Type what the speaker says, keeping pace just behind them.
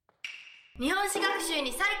日本史学習に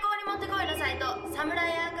最高にもってこいのサイトサムラ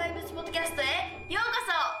イアーカイブスポッドキャストへようこ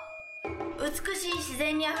そ。美しい自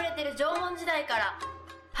然にあふれてる縄文時代から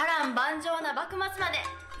波乱万丈な幕末まで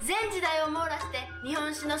全時代を網羅して日本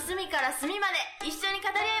史の隅から隅まで一緒に語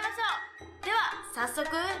り合いましょう。では早速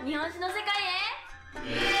日本史の世界へ。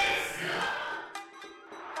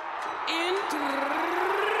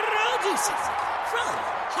Introducing from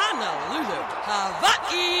Honolulu,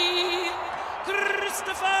 Hawaii,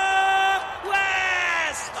 Christopher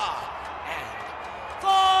West and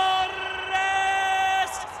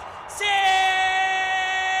Forrest Sid.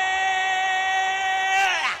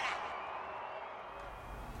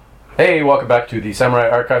 Hey, welcome back to the Samurai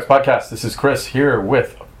Archives podcast. This is Chris here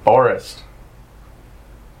with Forrest.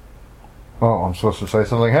 Oh, I'm supposed to say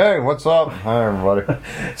something. Hey, what's up? Hi, everybody.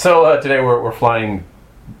 So today we're flying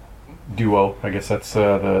duo. I guess that's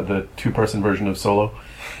the two-person version of solo.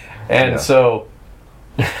 And so,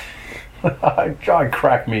 God,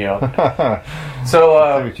 crack me up.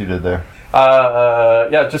 So see what you did there.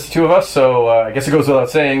 Yeah, just the two of us. So I guess it goes without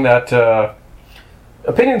saying that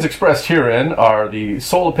opinions expressed herein are the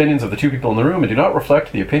sole opinions of the two people in the room and do not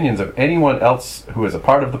reflect the opinions of anyone else who is a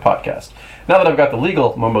part of the podcast. Now that I've got the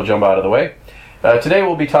legal mumbo-jumbo out of the way, today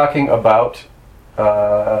we'll be talking about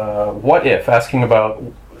what if, asking about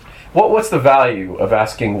what's the value of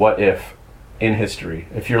asking what if in history.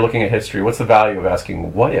 If you're looking at history, what's the value of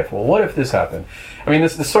asking what if? Well, what if this happened? I mean,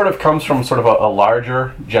 this sort of comes from sort of a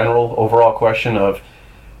larger, general, overall question of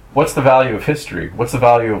what's the value of history? What's the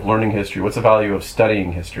value of learning history? What's the value of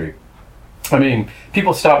studying history? I mean,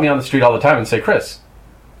 people stop me on the street all the time and say, Chris,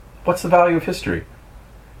 what's the value of history?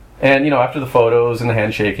 And, after the photos and the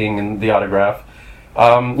handshaking and the autograph,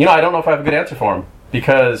 I don't know if I have a good answer for them.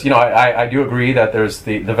 Because, I do agree that there's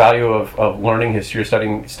the value of learning history,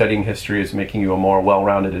 studying history is making you a more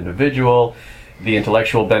well-rounded individual. The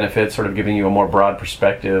intellectual benefits sort of giving you a more broad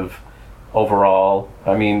perspective overall.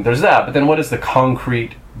 I mean, there's that. But then what is the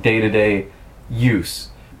concrete day-to-day use?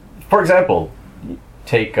 For example,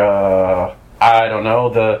 take, the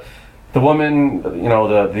woman,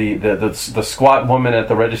 the squat woman at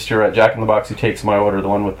the register at Jack in the Box who takes my order, the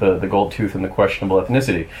one with the gold tooth and the questionable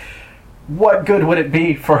ethnicity. What good would it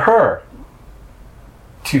be for her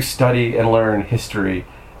to study and learn history?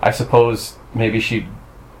 I suppose maybe she'd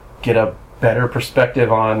get a better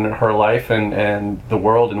perspective on her life and the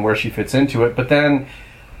world and where she fits into it, but then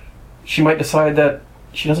she might decide that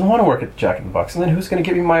she doesn't want to work at Jack in the Box, and then who's going to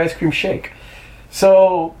give me my ice cream shake?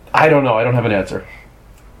 So, I don't know. I don't have an answer.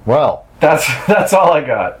 Well, that's all I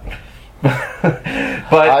got.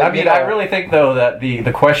 But I really think though that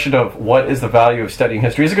the question of what is the value of studying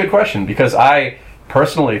history is a good question, because I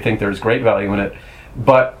personally think there's great value in it,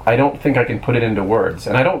 but I don't think I can put it into words,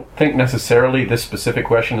 and I don't think necessarily this specific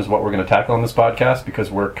question is what we're going to tackle on this podcast,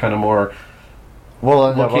 because we're kind of more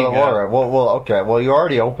okay. Well, you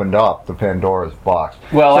already opened up the Pandora's box.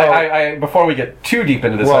 Well, so, I before we get too deep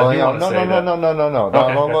into this, I do want to say No.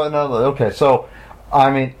 Okay, so I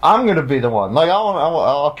mean, I'm going to be the one. Like,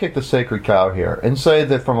 I'll kick the sacred cow here and say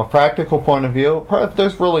that from a practical point of view,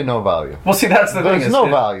 there's really no value. Well, see, that's the thing. There's no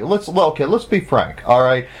value. Let's be frank, all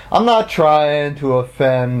right? I'm not trying to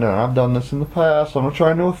offend, and I've done this in the past, I'm not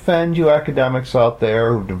trying to offend you academics out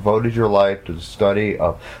there who've devoted your life to the study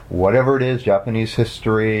of whatever it is, Japanese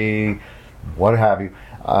history, what have you.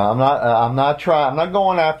 I'm not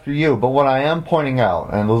going after you, but what I am pointing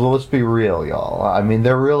out, and let's be real, y'all. I mean,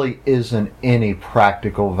 there really isn't any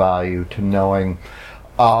practical value to knowing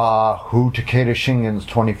who Takeda Shingen's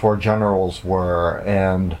 24 generals were,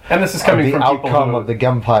 and this is coming the from outcome of the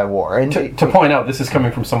Genpei War. And to point out, this is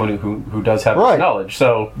coming from someone who does have this knowledge.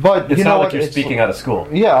 So, but it's not like you're speaking out of school.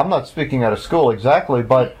 Yeah, I'm not speaking out of school exactly.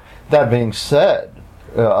 But that being said,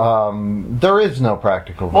 there is no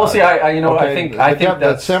practical value. Well, see, I think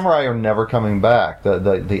that samurai are never coming back.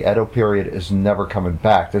 The Edo period is never coming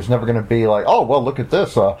back. There's never going to be like, oh, well, look at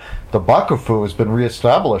this. The bakufu has been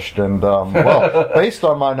reestablished, and based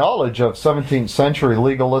on my knowledge of 17th century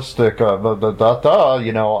legalistic,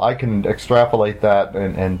 I can extrapolate that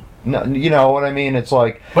and. You know what I mean? It's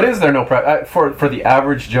like... But is there no... for the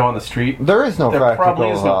average Joe on the street... There is no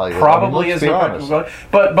practical value. Probably is no practical value.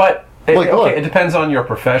 But it depends on your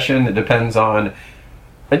profession. It depends on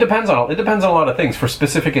a lot of things. For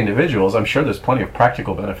specific individuals, I'm sure there's plenty of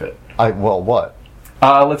practical benefit. What?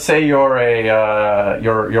 Let's say you're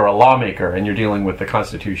a lawmaker and you're dealing with the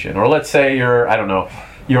Constitution, or let's say you're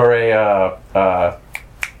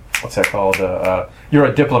what's that called? You're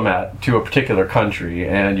a diplomat to a particular country,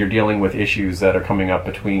 and you're dealing with issues that are coming up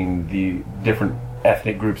between the different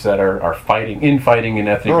ethnic groups that are fighting in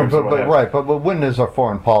ethnic groups. But when has our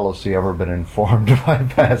foreign policy ever been informed by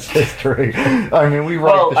past history? I mean, we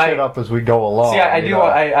write shit up as we go along. See, I do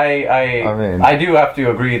have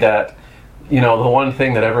to agree that, the one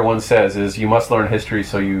thing that everyone says is you must learn history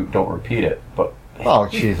so you don't repeat it. But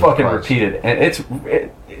Jesus fucking Christ. repeat it, and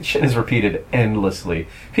shit is repeated endlessly.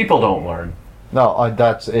 People don't learn. No,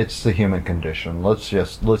 it's the human condition. Let's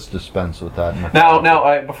dispense with that.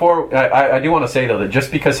 I do want to say though that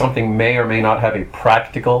just because something may or may not have a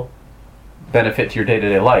practical benefit to your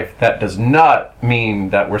day-to-day life, that does not mean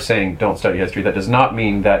that we're saying don't study history. That does not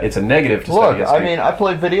mean that it's a negative to study history. I mean, I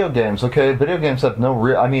play video games. Okay, video games have no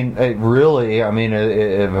real.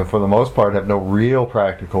 For the most part, have no real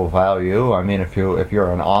practical value. I mean, if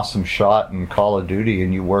you're an awesome shot in Call of Duty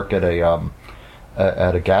and you work at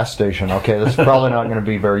a gas station, okay, that's probably not going to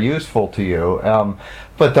be very useful to you.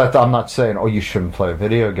 But that I'm not saying, you shouldn't play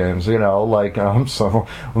video games. So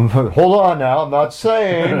hold on now. I'm not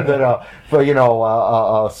saying that.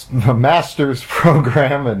 A master's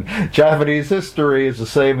program in Japanese history is the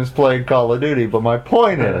same as playing Call of Duty. But my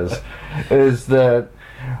point is that.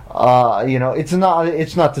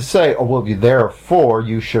 It's not to say, therefore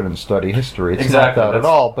you shouldn't study history. It's not that at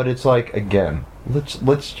all. But it's like, again,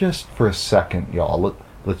 let's just for a second, y'all.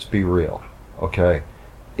 Let's be real, okay?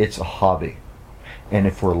 It's a hobby, and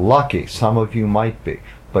if we're lucky, some of you might be.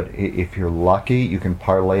 But if you're lucky, you can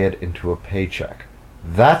parlay it into a paycheck.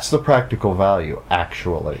 That's the practical value,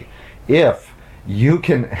 actually. If you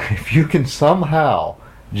can somehow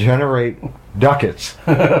generate ducats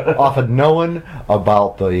off of knowing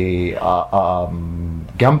about the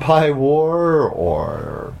Genpei War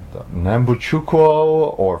or the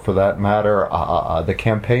Nambuchuko, or for that matter, the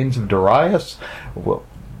campaigns of Darius, well,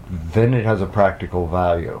 then it has a practical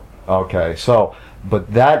value. Okay, so,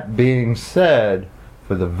 but that being said,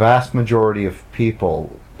 for the vast majority of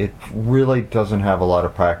people, it really doesn't have a lot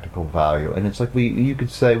of practical value. And it's like you could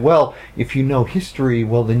say, well, if you know history,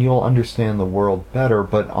 well, then you'll understand the world better.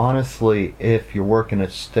 But honestly, if you're working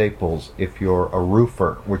at Staples, if you're a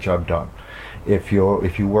roofer, which I've done, if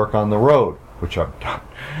you work on the road, which I've done,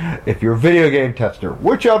 if you're a video game tester,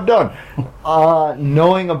 which I've done,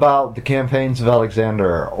 knowing about the campaigns of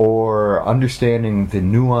Alexander or understanding the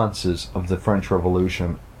nuances of the French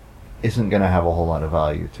Revolution isn't going to have a whole lot of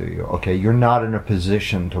value to you. Okay, you're not in a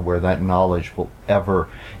position to where that knowledge will ever.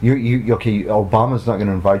 Obama's not going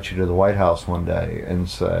to invite you to the White House one day and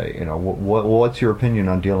say, what's your opinion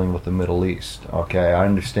on dealing with the Middle East? Okay, I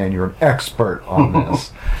understand you're an expert on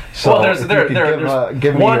this. So well, there's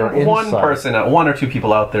one person, one or two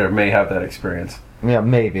people out there may have that experience. Yeah,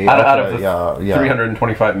 maybe. Out of the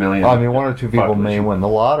 325 million. I mean, one or two people may win the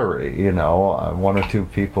lottery. One or two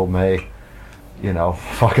people may.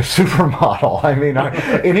 Fuck a supermodel. I mean,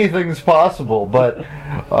 anything's possible. But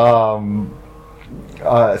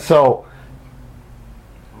so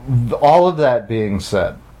all of that being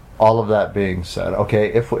said,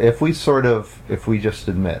 okay, if we just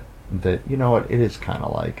admit that, it is kind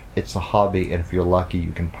of like it's a hobby, and if you're lucky,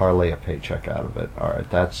 you can parlay a paycheck out of it. All right,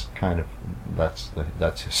 that's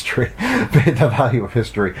history, the value of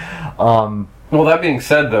history. Well, that being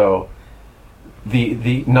said, though.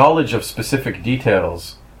 The knowledge of specific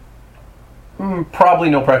details, probably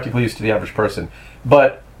no practical use to the average person,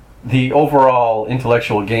 but the overall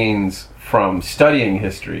intellectual gains from studying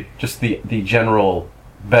history, just the general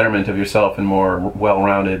betterment of yourself and more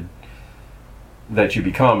well-rounded that you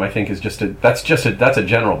become, I think is that's a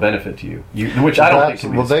general benefit to you, which I don't think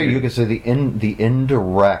can be well. There you can say the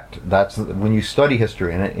indirect. That's when you study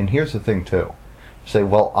history, and here's the thing too. Say,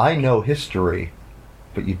 well, I know history,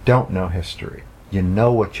 but you don't know history. You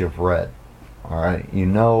know what you've read, all right? You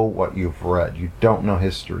know what you've read. You don't know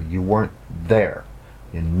history. You weren't there.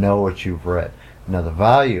 You know what you've read. Now, the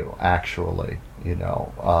value, actually,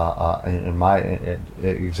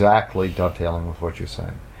 exactly dovetailing with what you're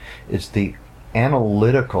saying, is the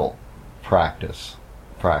analytical practices.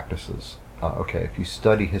 Okay, if you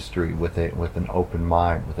study history with an open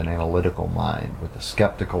mind, with an analytical mind, with a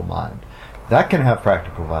skeptical mind, that can have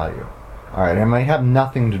practical value. All right, it may have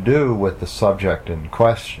nothing to do with the subject in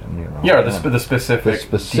question, Yeah, the specific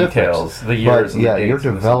details, the years, but your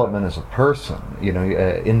development as a person,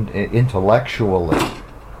 intellectually.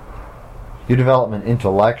 Your development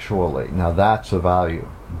intellectually. Now that's a value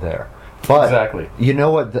there. But exactly. You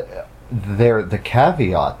know what? The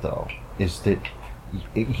caveat though is that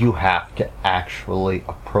you have to actually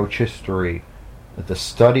approach history, the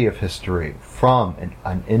study of history, from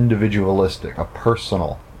an individualistic, a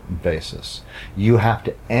personal basis. You have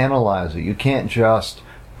to analyze it. You can't just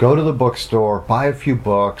go to the bookstore, buy a few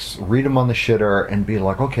books, read them on the shitter, and be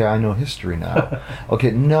like, okay, I know history now. Okay,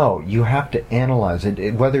 no, you have to analyze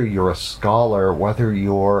it. Whether you're a scholar, whether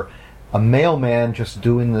you're a mailman just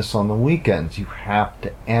doing this on the weekends, you have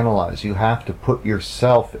to analyze. You have to put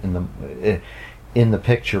yourself in the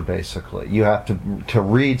picture, basically. You have to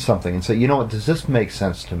read something and say, you know what, does this make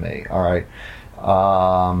sense to me? All right.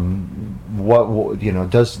 What you know,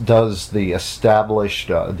 does the established,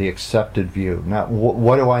 the accepted view? Now,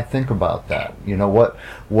 what do I think about that? You know,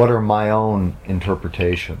 what are my own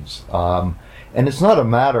interpretations? And it's not a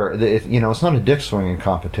matter, you know, it's not a dick swinging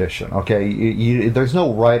competition. Okay, there's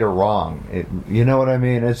no right or wrong. You know what I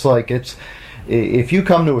mean? It's like if you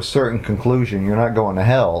come to a certain conclusion, you're not going to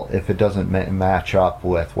hell if it doesn't match up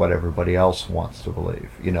with what everybody else wants to believe.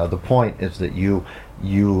 You know, the point is that you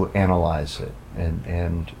analyze it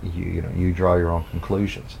and you draw your own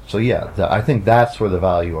conclusions. So yeah, I think that's where the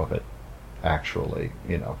value of it actually,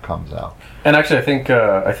 you know, comes out. And actually,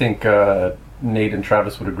 I think Nate and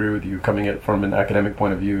Travis would agree with you, coming at it from an academic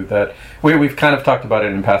point of view, that we've kind of talked about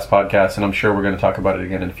it in past podcasts, and I'm sure we're going to talk about it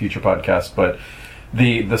again in future podcasts. But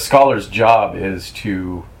the scholar's job is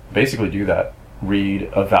to basically do that: read,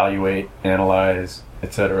 evaluate, analyze,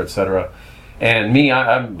 etc., etc. And me,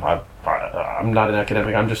 I'm not an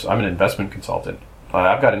academic. I'm an investment consultant.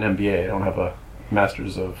 I've got an MBA. I don't have a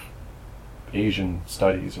master's of Asian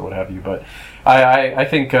studies or what have you. But I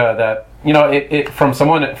think that, you know, it from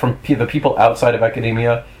the people outside of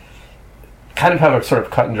academia kind of have a sort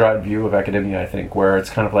of cut and dried view of academia. I think, where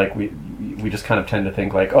it's kind of like we just kind of tend to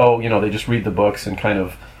think like, oh, you know, they just read the books and kind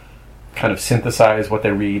of synthesize what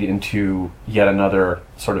they read into yet another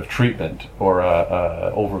sort of treatment or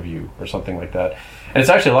a overview or something like that. And it's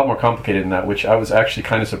actually a lot more complicated than that, which I was actually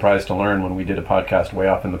kind of surprised to learn when we did a podcast way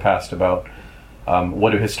off in the past about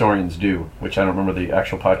what do historians do, which I don't remember the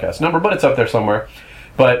actual podcast number, but it's up there somewhere.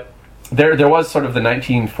 But there was sort of the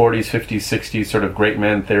 1940s, 50s, 60s sort of great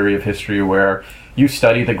man theory of history, where you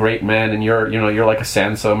study the great men and you're like a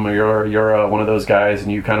Sansom, or you're one of those guys,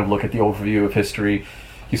 and you kind of look at the overview of history.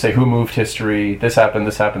 You say, who moved history? This happened,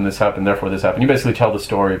 this happened, this happened, therefore this happened. You basically tell the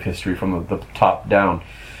story of history from the top down.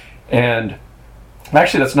 And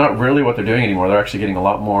actually, that's not really what they're doing anymore. They're actually getting a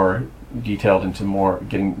lot more detailed into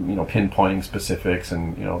pinpointing specifics,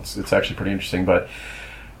 and it's actually pretty interesting. But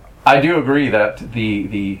I do agree that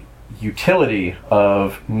the utility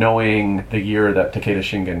of knowing the year that Takeda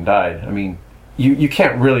Shingen died, I mean, you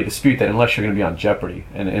can't really dispute that unless you're going to be on Jeopardy,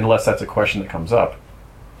 and unless that's a question that comes up.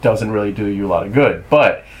 Doesn't really do you a lot of good.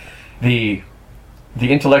 But the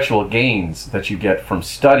intellectual gains that you get from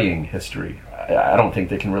studying history, I don't think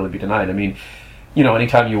they can really be denied. I mean,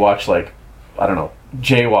 anytime you watch, like, I don't know,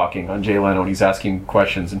 jaywalking on Jay Leno, and he's asking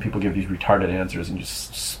questions and people give these retarded answers, and you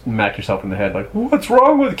just smack yourself in the head like, what's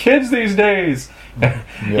wrong with kids these days? Yeah.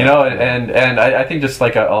 And I think just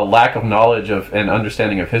like a lack of knowledge of and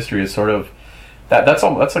understanding of history is sort of that's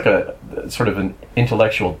like a sort of an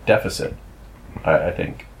intellectual deficit, I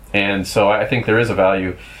think. And so I think there is a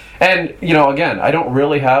value. And, again, I don't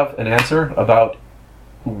really have an answer about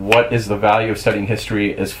what is the value of studying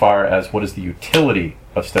history as far as what is the utility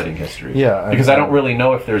of studying history. Yeah. Because I don't really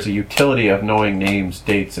know if there's a utility of knowing names,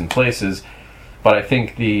 dates, and places, but I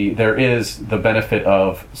think there is the benefit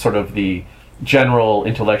of sort of the general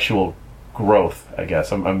intellectual growth, I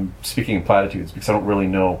guess. I'm speaking in platitudes because I don't really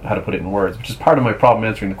know how to put it in words, which is part of my problem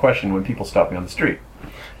answering the question when people stop me on the street.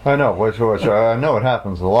 I know, which I know it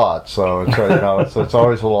happens a lot, so it's it's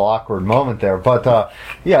always a little awkward moment there. But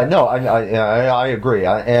I agree.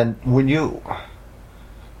 And when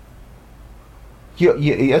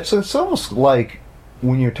it's almost like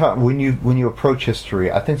when you approach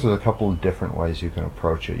history, I think there's a couple of different ways you can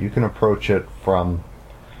approach it. You can approach it from,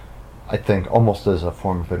 I think, almost as a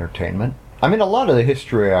form of entertainment. I mean, a lot of the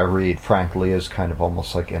history I read, frankly, is kind of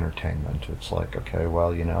almost like entertainment. It's like, okay,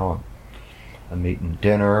 well, I'm eating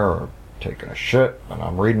dinner or taking a shit, and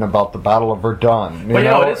I'm reading about the Battle of Verdun. But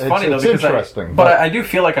it is funny though, because interesting. But I do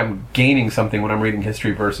feel like I'm gaining something when I'm reading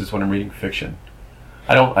history versus when I'm reading fiction.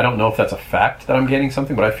 I don't know if that's a fact that I'm gaining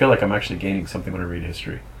something, but I feel like I'm actually gaining something when I read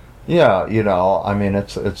history. Yeah, I mean,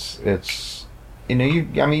 it's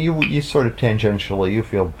you sort of tangentially you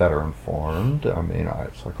feel better informed. I mean,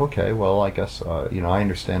 it's like, okay, well, I guess I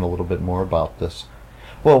understand a little bit more about this.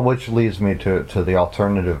 Well, which leads me to the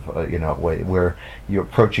alternative, way where you're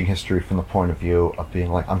approaching history from the point of view of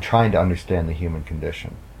being like, I'm trying to understand the human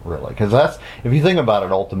condition, really. Because that's, if you think about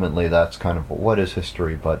it, ultimately, that's kind of what is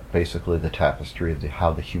history, but basically the tapestry of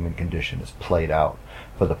how the human condition is played out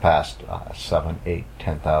for the past 7, 8,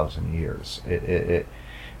 10,000 years.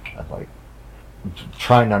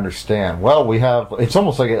 trying to understand. Well, it's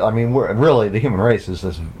almost like, really, the human race is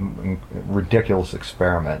this ridiculous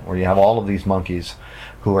experiment where you have all of these monkeys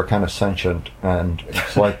who are kind of sentient, and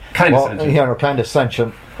it's like, kind of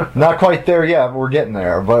sentient. Not quite there yet, but we're getting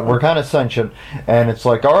there, but we're kind of sentient, and it's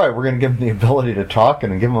like, all right, we're going to give them the ability to talk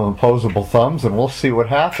and give them opposable thumbs, and we'll see what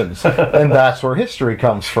happens. And that's where history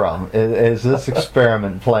comes from, is this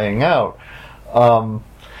experiment playing out.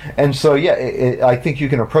 And so, I think you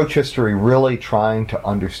can approach history really trying to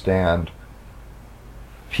understand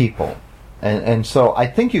people, and so I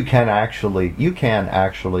think you can actually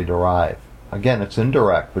derive. Again, it's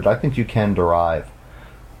indirect, but I think you can derive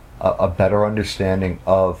a better understanding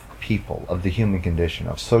of people, of the human condition,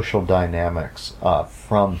 of social dynamics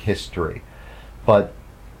from history. But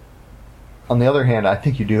on the other hand, I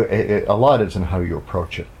think you do. A lot is in how you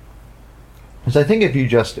approach it. Because I think if you're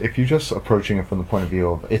just approaching it from the point of view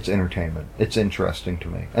of it's entertainment, it's interesting to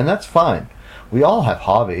me, and that's fine. We all have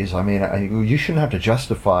hobbies. I mean, you shouldn't have to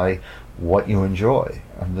justify what you enjoy.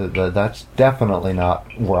 That's definitely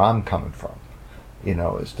not where I'm coming from.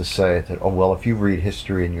 Is to say that, if you read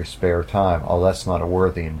history in your spare time, that's not a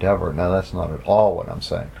worthy endeavor. No, that's not at all what I'm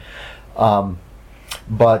saying.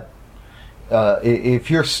 But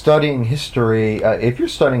if you're studying history,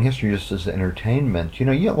 just as entertainment,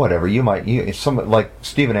 someone like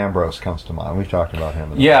Stephen Ambrose comes to mind. We've talked about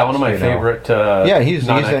him. One of my favorite. He's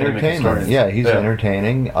entertaining. Historians. Yeah, he's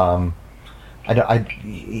entertaining. I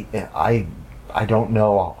don't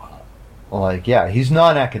know. He's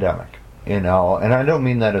non-academic. And I don't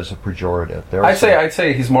mean that as a pejorative. I'd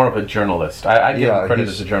say he's more of a journalist. I'd give him credit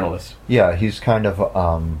as a journalist. Yeah, he's kind of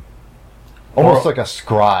almost like a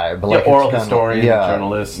scribe, like oral historian,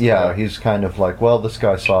 journalist. Yeah, he's kind of like, this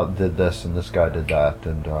guy did this and this guy did that,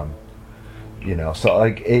 and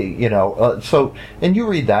and you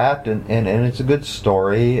read that and it's a good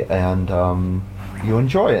story, and you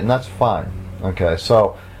enjoy it, and that's fine. Okay,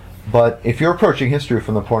 so. But if you're approaching history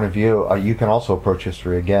from the point of view, you can also approach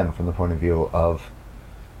history again from the point of view of,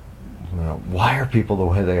 why are people the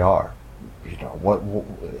way they are?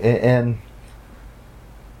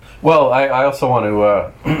 Well, I also want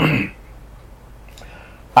to.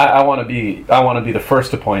 I want to be the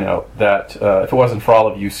first to point out that if it wasn't for all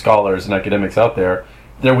of you scholars and academics out there,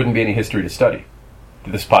 there wouldn't be any history to study.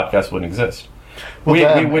 This podcast wouldn't exist. We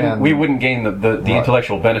wouldn't gain the right.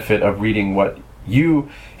 intellectual benefit of reading what you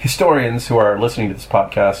historians who are listening to this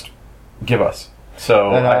podcast give us. So,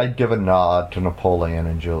 and I'd give a nod to Napoleon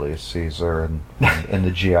and Julius Caesar and the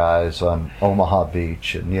GIs on Omaha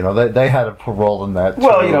Beach, and they had a role in that.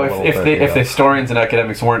 Well, if the historians and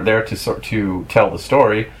academics weren't there to tell the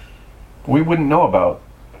story, we wouldn't know about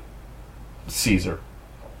Caesar.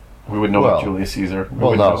 We would know about Julius Caesar.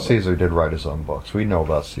 Caesar did write his own books. We know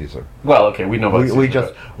about Caesar. Well, okay, we know about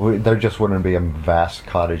Caesar. There just wouldn't be a vast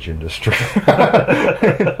cottage industry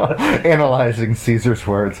analyzing Caesar's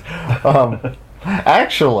words.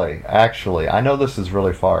 Actually, I know this is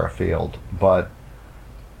really far afield, but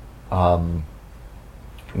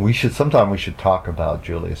we should talk about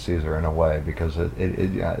Julius Caesar in a way, because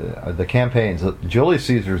the campaigns, Julius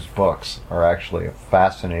Caesar's books are actually a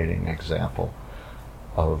fascinating example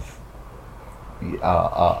of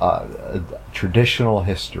traditional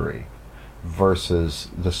history versus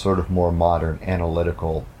the sort of more modern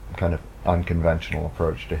analytical kind of unconventional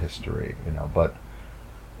approach to history, But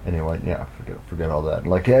anyway, forget all that.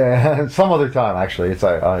 Like some other time, actually,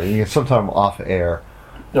 it's sometime off air.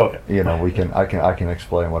 Okay. I can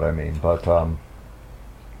explain what I mean, but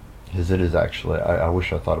because it is actually, I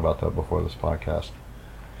wish I thought about that before this podcast,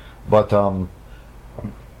 but well,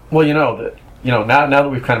 now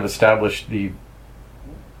that we've kind of established the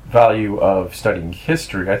value of studying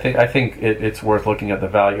history, I think it's worth looking at the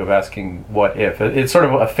value of asking what if. It's sort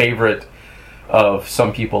of a favorite of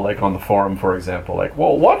some people, like on the forum, for example. Like,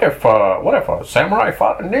 well, what if a samurai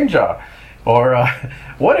fought a ninja, or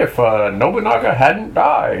what if Nobunaga hadn't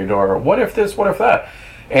died, or what if this, what if that?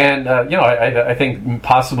 And I think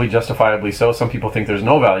possibly justifiably so, some people think there's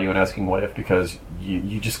no value in asking what if, because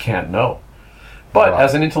you just can't know. But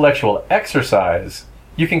as an intellectual exercise,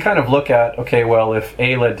 you can kind of look at, okay, well, if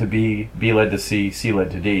A led to B, B led to C, C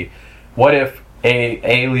led to D, what if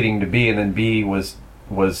A leading to B and then B was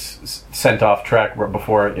sent off track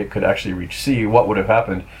before it could actually reach C? What would have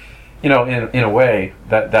happened? In a way,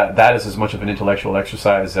 that is as much of an intellectual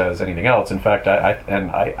exercise as anything else. In fact,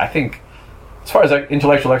 I think, as far as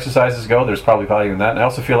intellectual exercises go, there's probably value in that. And I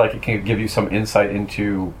also feel like it can give you some insight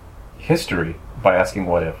into history by asking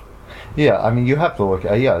what if. Yeah, you have to look.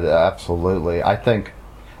 Absolutely. I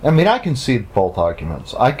can see both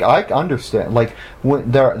arguments. I understand. Like,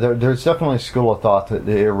 there's definitely a school of thought that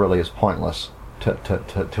it really is pointless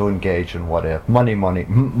to engage in what if Monday morning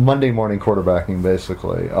quarterbacking,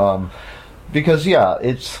 basically. Because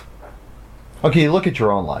it's okay. You look at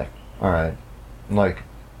your own life, all right, like.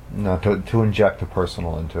 No, to inject the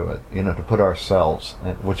personal into it, to put ourselves,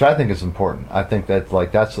 which I think is important. I think that's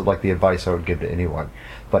the advice I would give to anyone,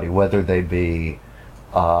 whether they be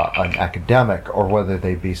an academic or whether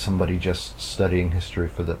they be somebody just studying history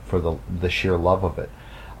for the sheer love of it.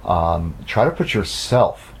 Try to put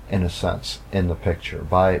yourself, in a sense, in the picture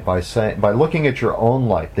by looking at your own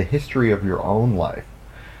life, the history of your own life,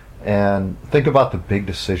 and think about the big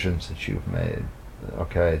decisions that you've made.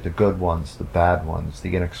 Okay, the good ones, the bad ones,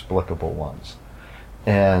 the inexplicable ones,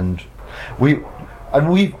 and we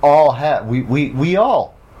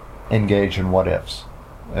all engage in what ifs.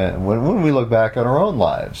 And when we look back on our own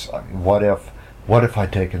lives, I mean, what if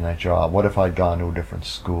I'd taken that job? What if I'd gone to a different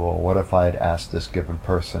school? What if I had asked this given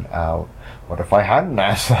person out? What if I hadn't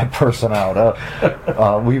asked that person out?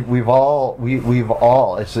 We've all.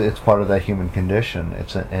 It's part of that human condition.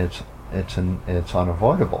 It's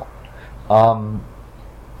unavoidable.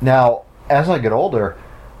 Now, as I get older,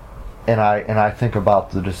 and I think about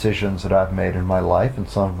the decisions that I've made in my life, and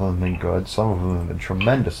some of them have been good, some of them have been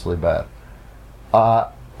tremendously bad.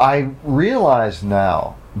 I realize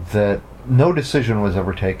now that no decision was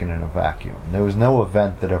ever taken in a vacuum. There was no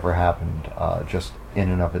event that ever happened just in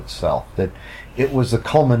and of itself. That it was a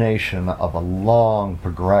culmination of a long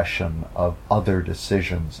progression of other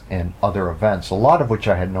decisions and other events, a lot of which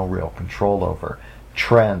I had no real control over,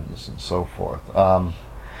 trends and so forth.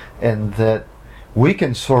 And that we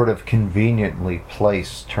can sort of conveniently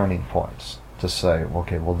place turning points to say,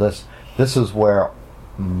 okay, well, this is where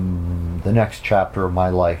the next chapter of my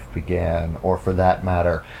life began, or for that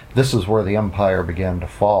matter, this is where the empire began to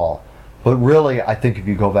fall. But really, I think if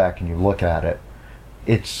you go back and you look at it,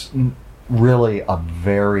 it's really a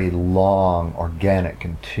very long, organic,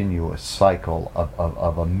 continuous cycle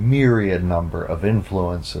of a myriad number of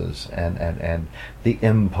influences and the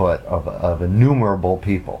input of innumerable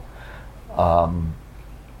people.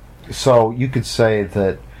 So you could say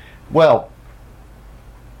that, well,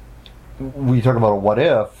 when you talk about a what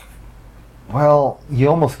if, well, you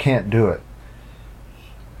almost can't do it.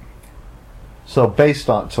 So based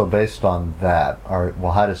on that, all right,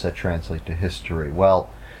 well, how does that translate to history? Well,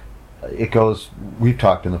 it goes. We've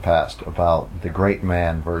talked in the past about the great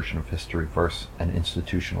man version of history versus an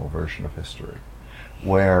institutional version of history,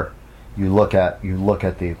 where you look at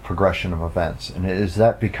the progression of events, and is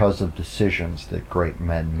that because of decisions that great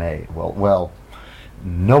men made? Well,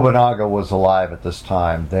 Nobunaga was alive at this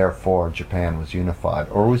time, therefore Japan was unified,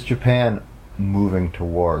 or was Japan moving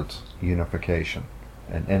towards unification?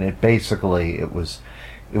 And it basically it was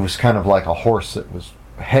kind of like a horse that was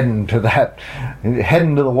heading to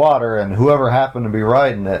the water, and whoever happened to be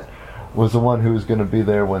riding it was the one who was going to be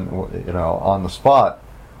there when on the spot.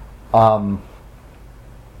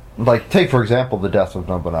 Like, take for example the death of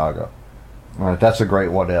Nobunaga. Right, that's a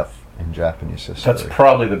great what if in Japanese history. That's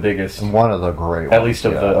probably the biggest, and one of the great, at least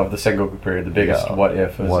of the Sengoku period. The biggest what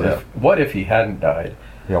if is what if he hadn't died?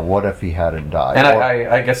 Yeah, what if he hadn't died? And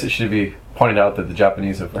I guess it should be pointed out that the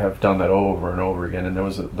Japanese have done that over and over again. And there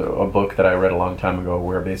was a book that I read a long time ago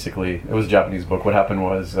where basically it was a Japanese book. What happened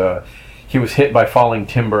was he was hit by falling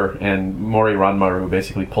timber, and Mori Ranmaru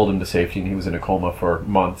basically pulled him to safety, and he was in a coma for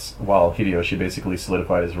months while Hideyoshi basically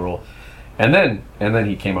solidified his rule. And then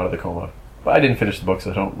he came out of the coma. But I didn't finish the book,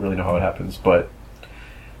 so I don't really know how it happens. But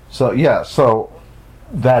so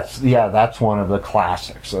that's one of the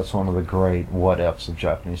classics. That's one of the great what ifs of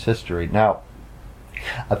Japanese history. Now,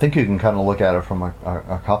 I think you can kind of look at it from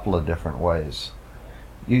a couple of different ways.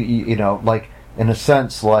 You know, like, in a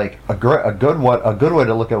sense, like a good way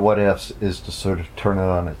to look at what ifs is to sort of turn it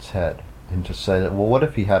on its head and to say that, well, what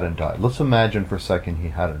if he hadn't died? Let's imagine for a second he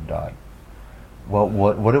hadn't died. Well,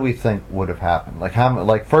 what do we think would have happened?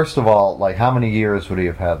 First of all, like, how many years would he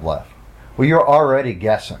have had left? Well, you're already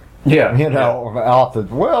guessing. Yeah,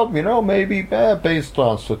 maybe based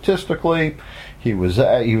on statistically, he was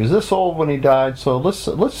this old when he died. So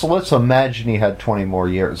let's imagine he had 20 more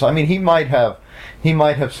years. I mean, he might have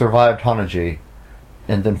survived Hanaji,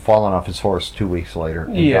 and then fallen off his horse 2 weeks later.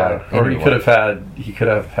 Yeah, or anyway. he could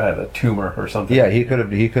have had a tumor or something. Yeah, he could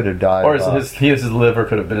have died. Or his liver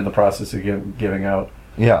could have been in the process of giving out.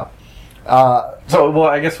 Yeah. So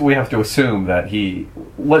I guess we have to assume that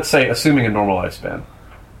assuming a normal lifespan.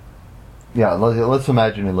 Yeah, let's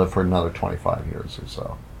imagine he lived for another 25 years or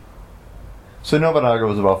so. So Nobunaga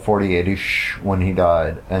was about 48-ish when he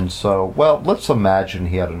died, and so, well, let's imagine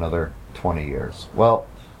he had another 20 years. Well,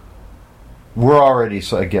 we're already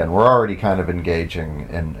kind of engaging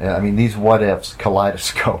in. I mean, these what ifs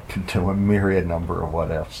kaleidoscope into a myriad number of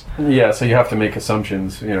what ifs. Yeah, so you have to make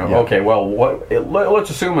assumptions. You know, Yeah. okay, well, let's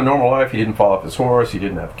assume a normal life. He didn't fall off his horse. He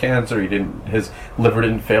didn't have cancer. His liver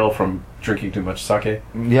didn't fail from drinking too much sake.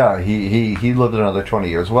 Yeah, he lived another 20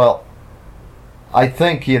 years. Well, I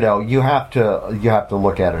think you have to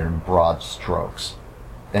look at it in broad strokes,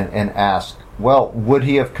 and ask, well, would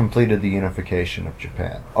he have completed the unification of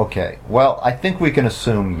Japan? Okay, well, I think we can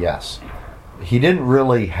assume yes. He didn't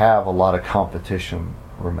really have a lot of competition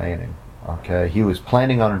remaining. Okay, he was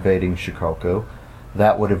planning on invading Shikoku.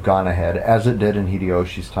 That would have gone ahead, as it did in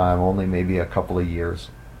Hideyoshi's time, only maybe a couple of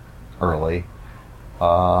years early.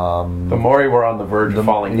 The Mori were on the verge of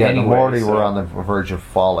falling anyway. The Mori were on the verge of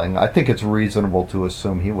falling. I think it's reasonable to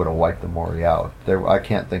assume he would have wiped the Mori out. I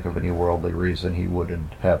can't think of any worldly reason he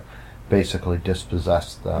wouldn't have basically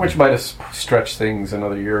dispossessed them. Which might have stretched things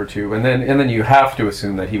another year or two, and then you have to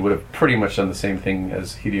assume that he would have pretty much done the same thing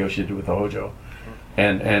as Hideyoshi did with the Hojo,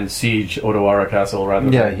 and siege Odawara Castle rather.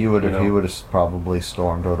 Yeah, he would have probably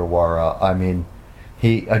stormed Odawara. I mean,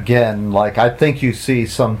 he again, like, I think you see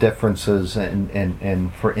some differences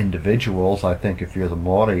in for individuals. I think if you're the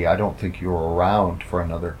Mori, I don't think you're around for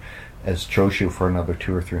another. As Choshu for another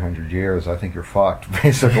 200 or 300 years, I think you're fucked.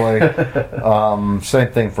 Basically,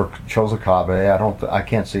 same thing for Chozokabe. I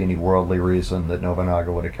can't see any worldly reason that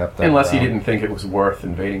Nobunaga would have kept that. Unless around. he didn't think it was worth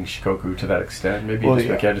invading Shikoku to that extent. Maybe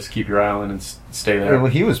just keep your island and stay there.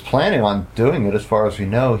 Well, he was planning on doing it, as far as we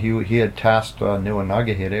know. He had tasked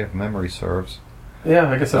Nagahide, if memory serves. Yeah,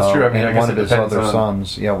 I guess that's true. I mean, I guess one of it his depends other on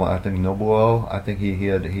sons. Yeah, well, I think Nobuo. I think he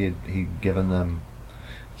had given them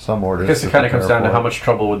some orders. I guess it kind of comes down to for how it. much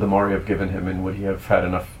trouble would the Mori have given him, and would he have had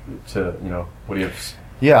enough to, would he have...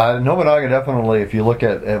 Yeah, Nobunaga definitely, if you look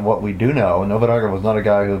at what we do know, Nobunaga was not a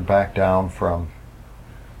guy who backed down from...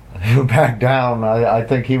 Who backed down. I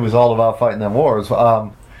think he was all about fighting them wars.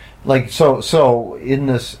 So in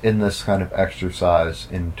this kind of exercise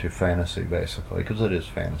into fantasy, basically, because it is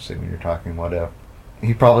fantasy when you're talking what if,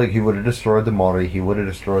 he would have destroyed the Mori. He would have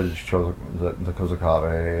destroyed the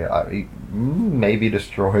Kozukabe. He maybe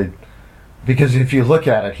destroyed, because if you look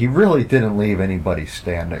at it, he really didn't leave anybody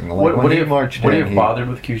standing. Like, Would he have bothered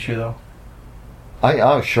with Kyushu though?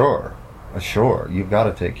 Sure. You've got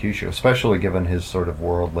to take Kyushu, especially given his sort of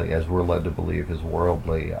worldly, as we're led to believe, his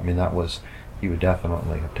worldly. I mean, he would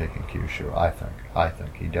definitely have taken Kyushu. I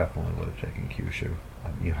think he definitely would have taken Kyushu.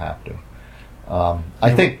 You have to.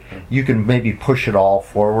 I think you can maybe push it all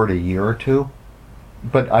forward a year or two,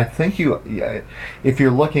 but I think if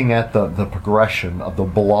you're looking at the progression of the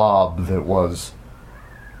blob that was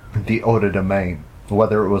the Oda domain,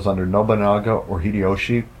 whether it was under Nobunaga or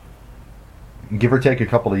Hideyoshi, give or take a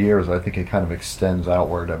couple of years, I think it kind of extends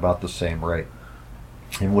outward at about the same rate,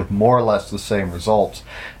 and with more or less the same results,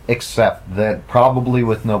 except that probably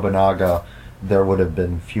with Nobunaga there would have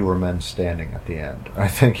been fewer men standing at the end. I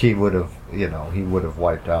think he would have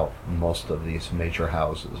wiped out most of these major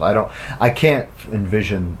houses. I can't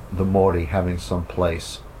envision the Mori having some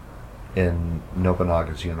place in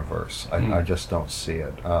Nobunaga's universe. I just don't see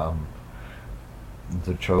it.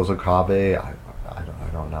 The Chozokabe, I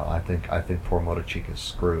don't know. I think poor Motochika is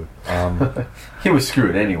screwed. He was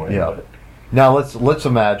screwed anyway. Yeah. But. Now let's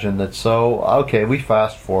imagine that. So okay, we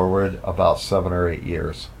fast forward about 7 or 8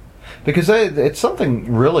 years. Because it's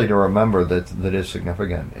something really to remember that is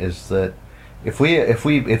significant, is that if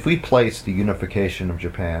we place the unification of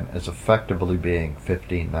Japan as effectively being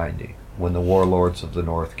 1590, when the warlords of the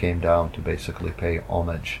North came down to basically pay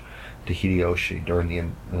homage to Hideyoshi during the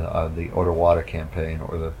Odawara campaign,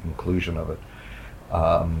 or the conclusion of it,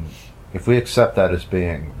 if we accept that as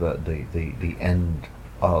being the end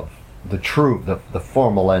of the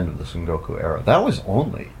formal end of the Sengoku era, that was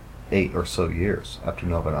only 8 or so years after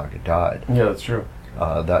Nobunaga died. Yeah, that's true.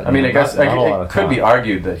 I guess it could be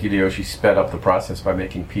argued that Hideyoshi sped up the process by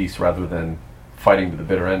making peace rather than fighting to the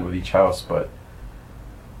bitter end with each house, but...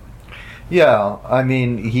 Yeah, I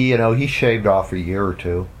mean, he shaved off a year or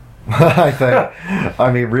two. I think. I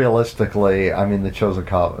mean, realistically, I mean, the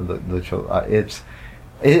Chozokawa,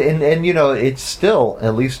 it's still,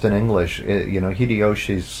 at least in English,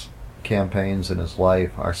 Hideyoshi's campaigns in his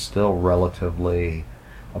life are still relatively,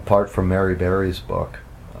 apart from Mary Berry's book,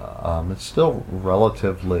 it's still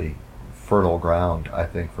relatively fertile ground, I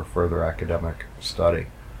think, for further academic study.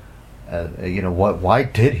 Why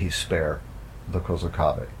did he spare the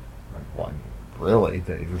Kozukabe? Why, really?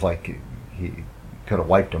 He could have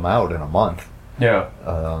wiped him out in a month. Yeah.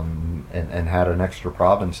 And had an extra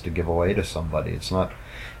province to give away to somebody. It's not.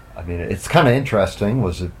 I mean, it's kind of interesting.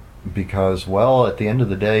 Was it because, well, at the end of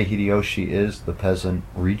the day, Hideyoshi is the peasant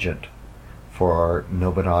regent for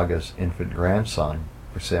Nobunaga's infant grandson,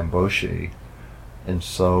 for Samboshi. And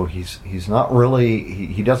so he's not really,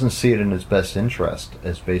 he doesn't see it in his best interest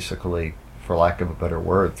as basically, for lack of a better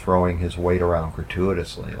word, throwing his weight around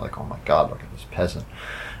gratuitously. Like, oh my God, look at this peasant,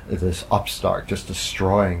 this upstart, just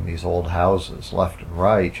destroying these old houses left and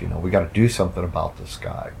right. You know, we got to do something about this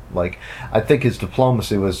guy. Like, I think his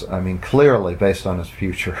diplomacy was, I mean, clearly based on his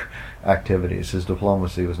future activities. His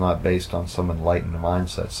diplomacy was not based on some enlightened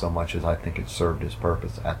mindset so much as I think it served his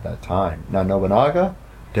purpose at that time. Now, Nobunaga,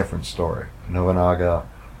 different story. Nobunaga,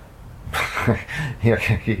 he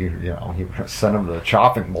sent him to the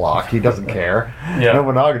chopping block. He doesn't care. Yeah.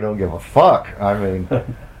 Nobunaga don't give a fuck. I mean,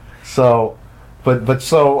 so, but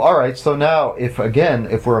so, all right. So now, if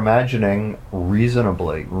we're imagining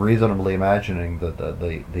reasonably imagining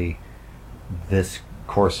this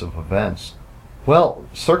course of events, well,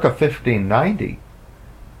 circa 1590,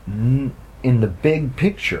 in the big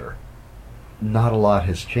picture, not a lot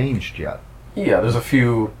has changed yet. Yeah, there's a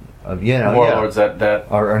few warlords that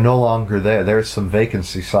are no longer there. There's some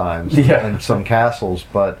vacancy signs and some castles,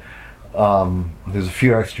 but there's a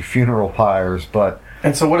few extra funeral pyres. But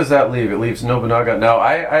and so what does that leave? It leaves Nobunaga.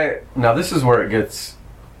 Now this is where it gets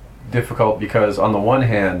difficult, because on the one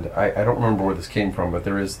hand, I don't remember where this came from, but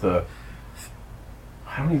there is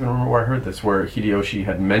I don't even remember where I heard this, where Hideyoshi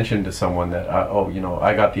had mentioned to someone that,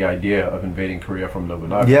 I got the idea of invading Korea from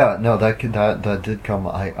Nobunaga. Yeah, no, that did come.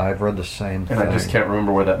 I've read the same thing. And I just can't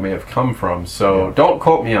remember where that may have come from. So don't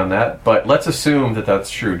quote me on that, but let's assume that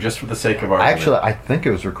that's true, just for the sake of argument. Actually, I think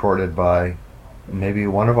it was recorded by maybe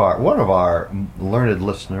one of our learned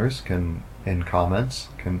listeners in comments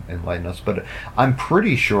can enlighten us, but I'm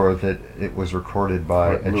pretty sure that it was recorded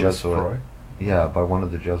by a Jesuit. Freud? Yeah, by one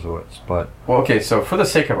of the Jesuits, but... Well, okay, so for the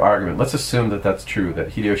sake of argument, let's assume that that's true, that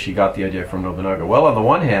Hideyoshi got the idea from Nobunaga. Well, on the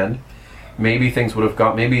one hand, maybe things would have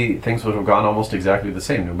gone almost exactly the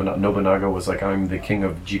same. Nobunaga was like, I'm the king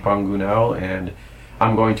of Jipangu now, and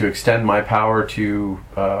I'm going to extend my power to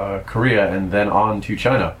Korea and then on to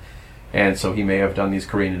China. And so he may have done these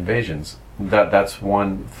Korean invasions. That's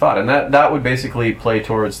one thought, and that would basically play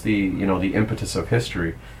towards the impetus of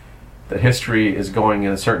history. That history is going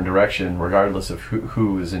in a certain direction regardless of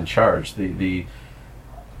who is in charge. The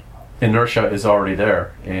inertia is already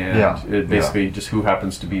there, and it basically just who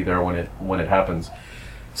happens to be there when it happens.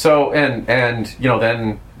 So and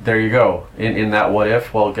then there you go. In that what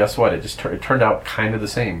if, well, guess what? It turned out kind of the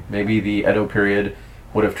same. Maybe the Edo period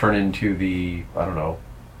would have turned into the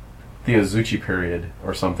Azuchi period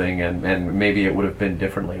or something, and maybe it would have been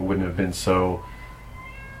differently. It wouldn't have been so...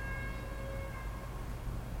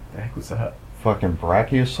 The heck was that? Fucking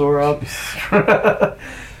brachiosaur up?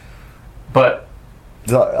 But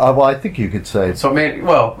well, I think you could say so.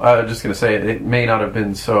 I was just going to say it may not have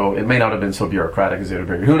been so. It may not have been so bureaucratic as it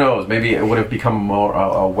appeared. Who knows? Maybe it would have become more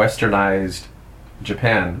a westernized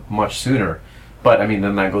Japan much sooner. But I mean,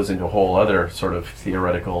 then that goes into a whole other sort of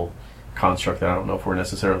theoretical construct that I don't know if we're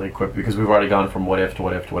necessarily equipped, because we've already gone from what if to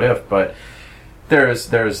what if to what if. But there's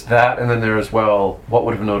that, and then there's, well, what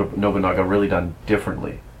would have Nobunaga really done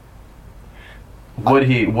differently? Would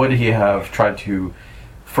he have tried to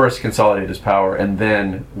first consolidate his power and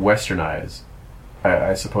then westernize?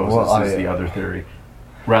 I suppose this is the other theory,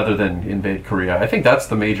 rather than invade Korea. I think that's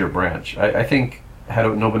the major branch. I think had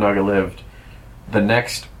Nobunaga lived, the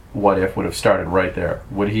next what if would have started right there.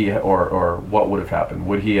 Would he, or what would have happened?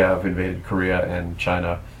 Would he have invaded Korea and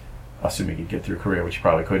China, assuming he'd get through Korea, which he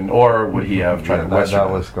probably couldn't, or would he have tried to westernize? That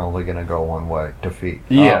was only going to go one way: defeat.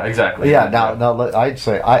 Yeah, exactly. Yeah. Now, I'd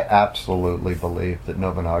say I absolutely believe that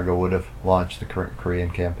Nobunaga would have launched the Korean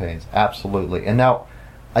campaigns. Absolutely. And now,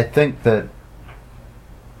 I think that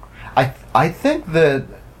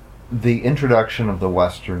the introduction of the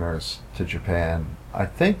Westerners to Japan, I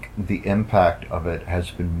think the impact of it has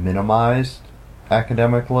been minimized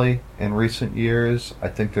academically in recent years. I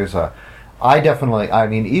think there's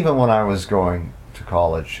even when I was going to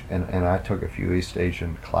college and I took a few East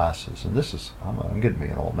Asian classes, and I'm getting to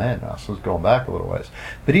be an old man now, so it's going back a little ways.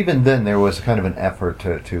 But even then, there was kind of an effort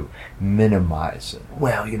to minimize it.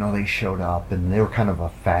 Well, they showed up and they were kind of a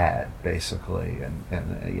fad, basically, and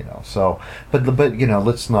so. But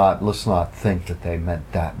let's not think that they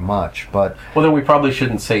meant that much. But well, then we probably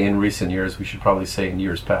shouldn't say in recent years. We should probably say in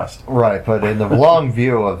years past. Right, but in the long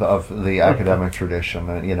view of the academic tradition,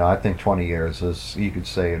 I think 20 years is, you could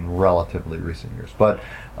say, in relatively recent years. But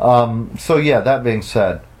that being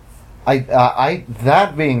said, I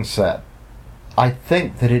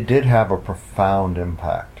think that it did have a profound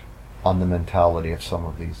impact on the mentality of some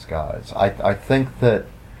of these guys. I think that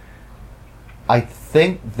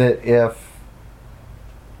if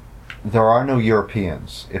there are no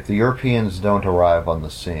Europeans, if the Europeans don't arrive on the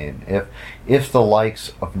scene, if the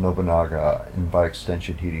likes of Nobunaga and by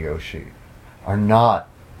extension Hideyoshi are not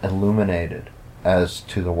illuminated as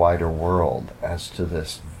to the wider world, as to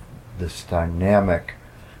this dynamic,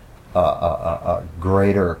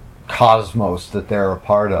 greater cosmos that they're a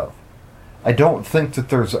part of, I don't think that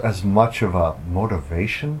there's as much of a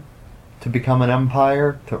motivation to become an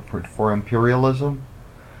empire, for imperialism.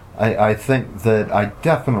 I think that I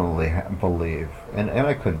definitely believe, and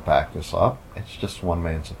I couldn't back this up, it's just one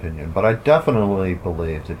man's opinion, but I definitely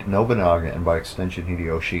believe that Nobunaga and by extension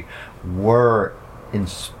Hideyoshi were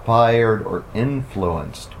inspired or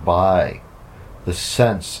influenced by the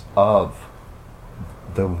sense of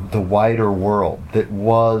the wider world that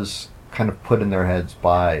was kind of put in their heads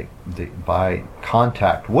by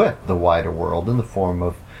contact with the wider world in the form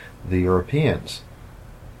of the Europeans.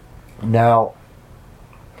 Now,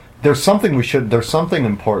 there's something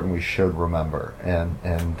important we should remember,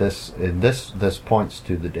 and this points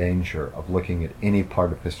to the danger of looking at any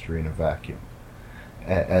part of history in a vacuum,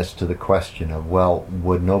 as to the question of, well,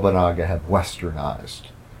 would Nobunaga have westernized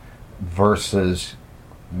versus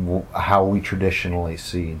how we traditionally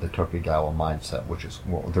see the Tokugawa mindset, which is,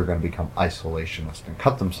 well, they're going to become isolationist and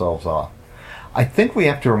cut themselves off. I think we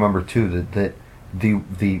have to remember too that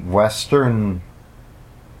the Western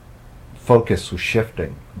focus was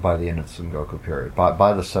shifting by the end of the Sengoku period.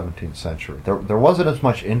 By the 17th century, there wasn't as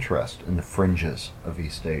much interest in the fringes of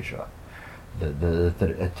East Asia.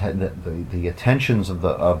 The attentions of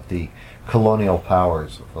the colonial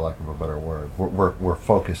powers, for lack of a better word, were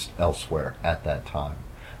focused elsewhere at that time.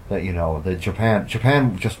 That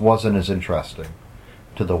Japan just wasn't as interesting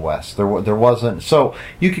to the West. There wasn't. So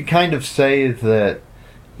you could kind of say that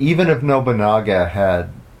even if Nobunaga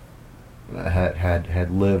had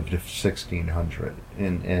lived 1600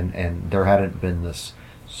 and there hadn't been this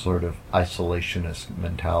sort of isolationist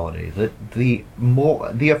mentality, that the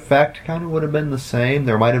effect kind of would have been the same.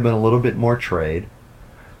 There might have been a little bit more trade,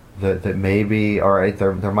 that maybe, all right,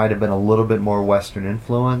 there might have been a little bit more Western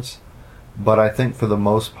influence, but I think for the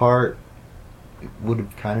most part it would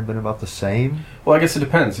have kind of been about the same. Well, I guess it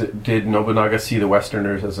depends. Did Nobunaga see the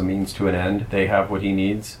Westerners as a means to an end? They have what he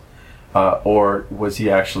needs? Or was he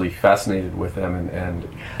actually fascinated with them and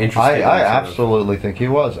interested? I absolutely think he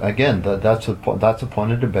was. Again, that's a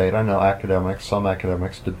point of debate. I know some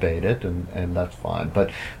academics debate it, and that's fine.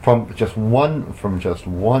 But from just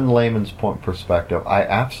one layman's perspective, I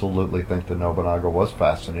absolutely think that Nobunaga was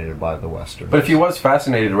fascinated by the Westerners. But if he was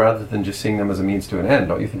fascinated, rather than just seeing them as a means to an end,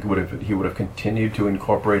 don't you think he would have continued to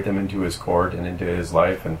incorporate them into his court and into his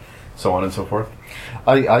life and so on and so forth?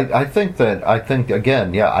 I think there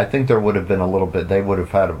would have been a little bit, they would have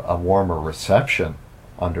had a warmer reception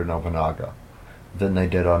under Nobunaga than they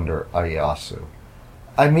did under Ieyasu.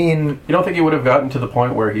 I mean, you don't think he would have gotten to the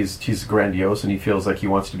point where he's grandiose and he feels like he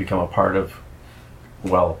wants to become a part of,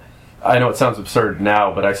 well, I know it sounds absurd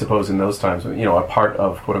now, but I suppose in those times, a part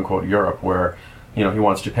of quote-unquote Europe where, he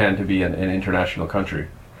wants Japan to be an international country.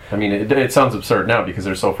 I mean, it sounds absurd now because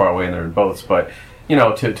they're so far away and they're in boats, but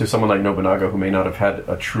to someone like Nobunaga who may not have had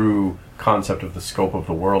a true concept of the scope of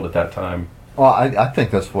the world at that time. Well, I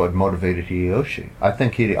think that's what motivated Hideyoshi. I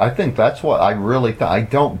think that's what I really I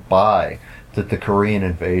don't buy that the Korean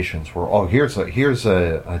invasions were. Here's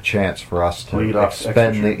a chance for us to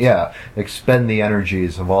expend the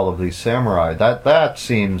energies of all of these samurai. That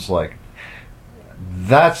seems like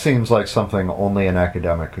something only an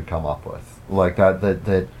academic could come up with. Like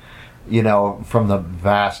that. From the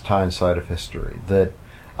vast hindsight of history, that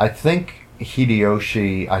I think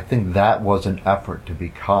Hideyoshi, that was an effort to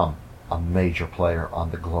become a major player on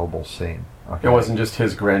the global scene. Okay? It wasn't just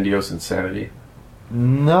his grandiose insanity.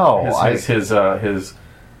 No, his syphilis.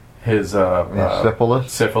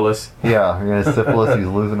 Syphilis. Yeah, syphilis. He's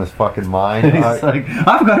losing his fucking mind. He's like,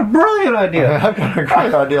 I've got a brilliant idea. I've got a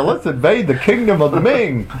great idea. Let's invade the kingdom of the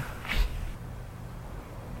Ming.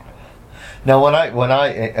 Now, when I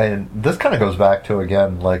and this kind of goes back to,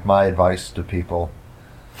 again, like my advice to people,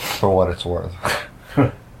 for what it's worth,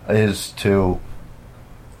 is to,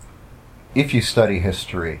 if you study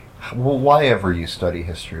history, why ever you study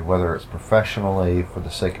history, whether it's professionally, for the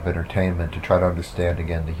sake of entertainment, to try to understand,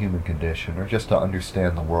 again, the human condition, or just to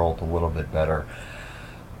understand the world a little bit better,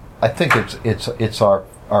 I think it's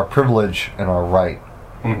our privilege and our right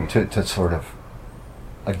to sort of,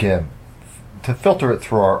 again, to filter it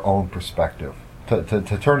through our own perspective,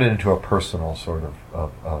 to turn it into a personal sort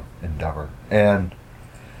of endeavor. And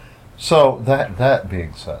so that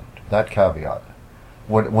being said, that caveat,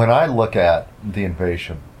 when I look at the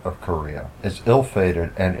invasion of Korea, as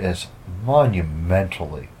ill-fated and as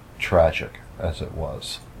monumentally tragic as it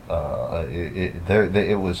was,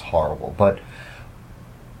 It was horrible. But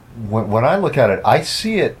when I look at it, I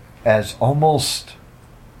see it as almost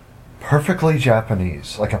perfectly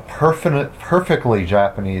Japanese, like a perfectly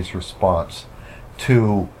Japanese response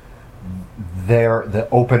to the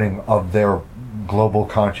opening of their global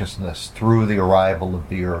consciousness through the arrival of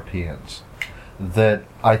the Europeans. That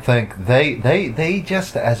I think they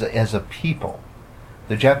just as a people,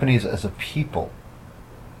 the Japanese as a people,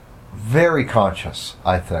 very conscious,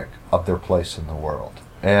 I think, of their place in the world,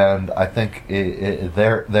 and I think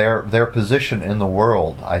their position in the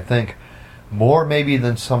world, I think, more maybe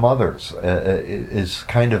than some others, is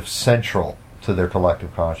kind of central to their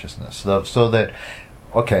collective consciousness. So that,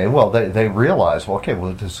 okay, well, they realize, well, okay,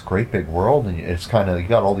 well, this great big world, and it's kind of, you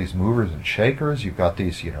got all these movers and shakers, you've got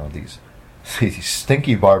these, these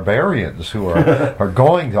stinky barbarians who are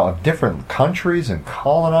going to different countries and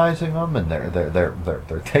colonizing them, and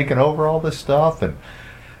they're taking over all this stuff, and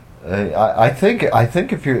I think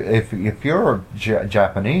if you're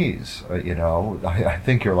Japanese, I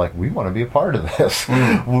think you're like, we want to be a part of this.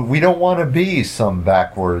 We don't want to be some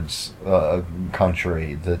backwards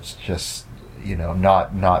country that's just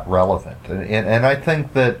not relevant, and I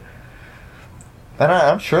think that. And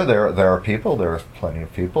I'm sure there are people, there's plenty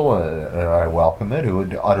of people, and I welcome it, who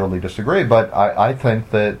would utterly disagree. But I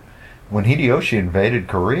think that when Hideyoshi invaded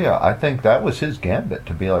Korea, I think that was his gambit,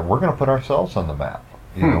 to be like, we're going to put ourselves on the map.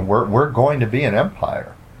 We're going to be an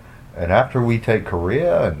empire. And after we take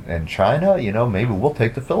Korea and China, maybe we'll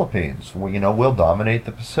take the Philippines. We'll dominate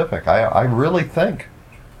the Pacific. I really think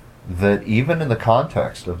that even in the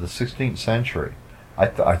context of the 16th century,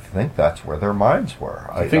 I think that's where their minds were.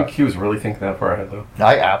 I think he was really thinking that far ahead, though.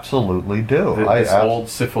 I absolutely do. This old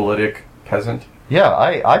syphilitic peasant? Yeah,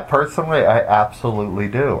 I personally, I absolutely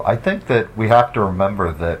do. I think that we have to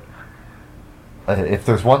remember that if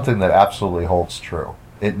there's one thing that absolutely holds true,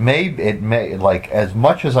 it may, like, as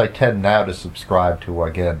much as I tend now to subscribe to,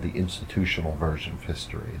 again, the institutional version of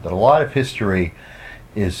history, that a lot of history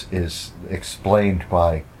is explained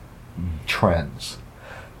by trends,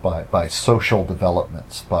 by social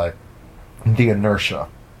developments, by the inertia,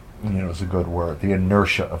 is a good word, the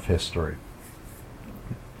inertia of history.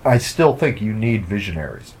 I still think you need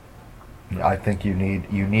visionaries. I think you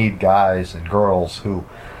need guys and girls who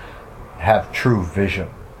have true vision,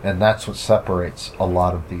 and that's what separates a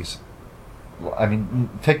lot of these. I mean,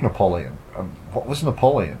 take Napoleon. What was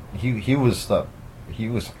Napoleon? He was a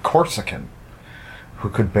Corsican who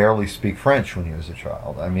could barely speak French when he was a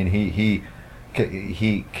child. I mean, he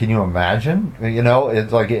can you imagine?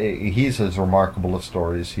 It's like he's as remarkable a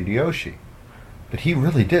story as Hideyoshi. But he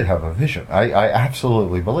really did have a vision. I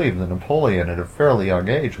absolutely believe that Napoleon at a fairly young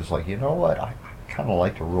age was like, what, I kind of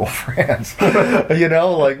like to rule France.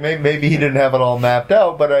 Like maybe he didn't have it all mapped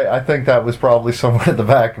out, but I think that was probably somewhere at the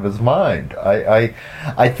back of his mind. I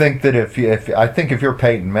think that if you're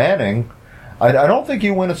Peyton Manning, I don't think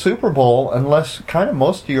you win a Super Bowl unless kind of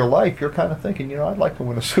most of your life you're kind of thinking, I'd like to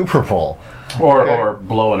win a Super Bowl. Or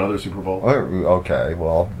blow another Super Bowl. Okay,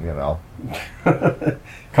 well,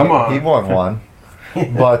 Come on. He won one.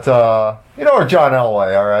 But, or John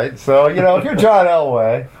Elway, all right? So, if you're John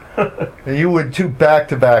Elway, and you win 2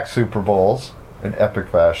 back-to-back Super Bowls in epic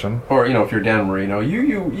fashion. Or, if you're Dan Marino,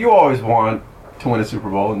 you always want to win a Super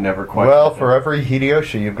Bowl and never quite. Well, for every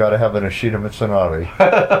Hideyoshi, you've got to have an Ishida Mitsunari.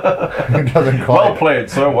 It doesn't quite. Well played,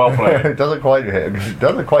 sir. Well played. It doesn't quite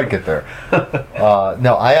get there.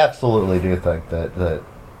 No, I absolutely do think that.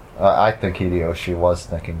 I think Hideyoshi was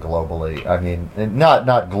thinking globally. I mean, not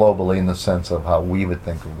globally in the sense of how we would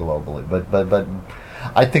think of globally, but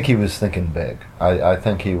I think he was thinking big. I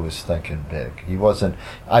think he was thinking big. He wasn't.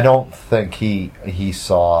 I don't think he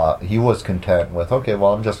was content with, okay,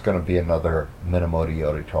 well, I'm just going to be another Minamoto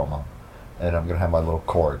Yoritomo, and I'm going to have my little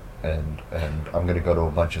court, and I'm going to go to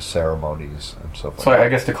a bunch of ceremonies and so forth. So I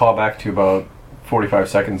guess to call back to about 45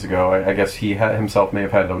 seconds ago, I guess he himself may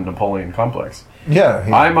have had a Napoleon complex. Yeah,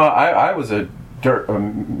 I was a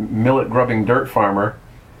millet grubbing dirt farmer,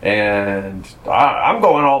 and I'm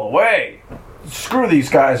going all the way. Screw these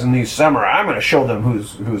guys and these samurai. I'm going to show them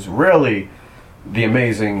who's really the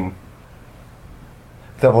amazing.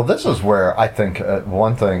 Well, this is where I think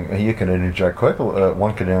one thing you can interject quickly.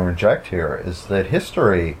 One can interject here is that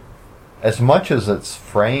history, as much as it's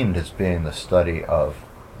framed as being the study of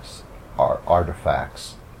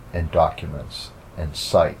artifacts and documents and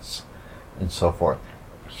sites and so forth,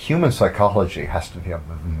 human psychology has to be a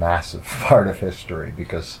massive part of history,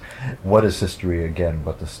 because what is history again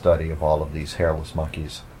but the study of all of these hairless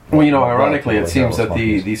monkeys? Well, ironically, it seems that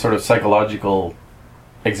the sort of psychological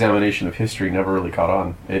examination of history never really caught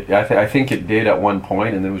on. I think it did at one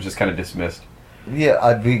point, and then was just kind of dismissed.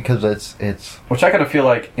 Yeah, because it's Which I kind of feel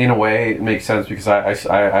like, in a way, it makes sense because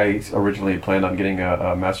I originally planned on getting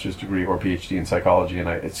a master's degree or PhD in psychology, and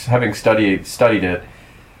it's having studied it,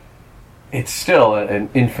 it's still an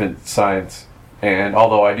infant science. And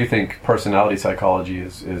although I do think personality psychology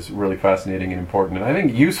is really fascinating and important, and I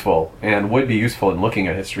think useful, and would be useful in looking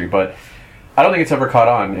at history, but I don't think it's ever caught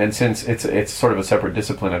on. And since it's sort of a separate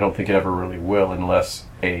discipline, I don't think it ever really will unless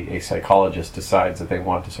a psychologist decides that they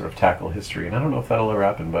want to sort of tackle history. And I don't know if that'll ever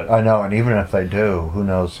happen, but I know. And even if they do, who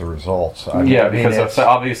knows the results? Because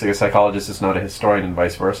obviously a psychologist is not a historian, and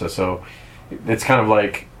vice versa. So it's kind of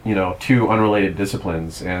like, two unrelated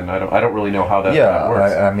disciplines, and I don't really know how that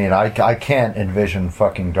works. I can't envision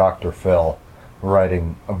fucking Dr. Phil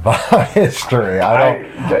writing about history.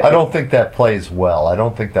 I don't think that plays well. I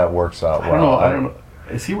don't think that works out well. I don't know.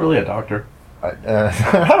 Is he really a doctor?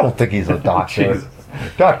 I don't think he's a doctor. Jesus.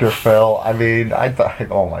 Dr. Phil, I thought,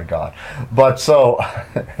 oh my God. But so...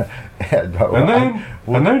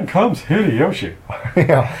 And then comes Hideyoshi.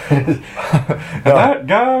 Yeah. And that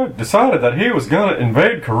guy decided that he was going to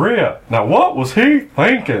invade Korea. Now, what was he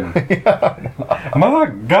thinking?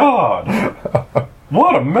 My God.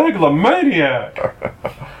 What a megalomaniac.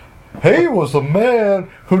 He was a man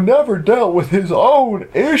who never dealt with his own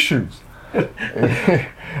issues.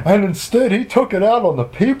 And instead he took it out on the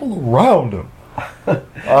people around him.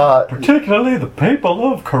 Particularly the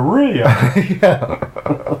people of Korea. Yeah.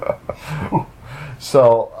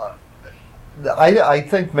 So, I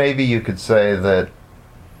think maybe you could say that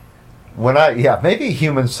maybe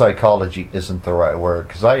human psychology isn't the right word,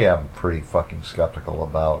 because I am pretty fucking skeptical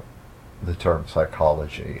about the term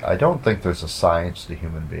psychology. I don't think there's a science to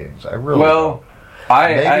human beings. I really don't.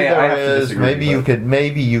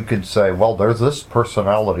 Maybe you could say, well, there's this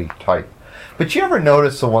personality type. But you ever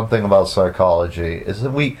notice the one thing about psychology is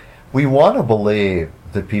that we want to believe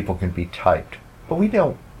that people can be typed, but we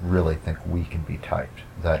don't really think we can be typed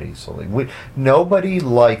that easily. Nobody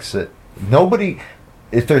likes it.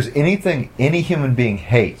 If there's anything any human being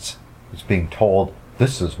hates, it's being told,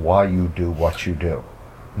 this is why you do what you do.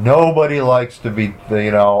 Nobody likes to be,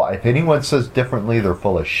 if anyone says differently, they're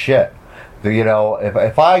full of shit.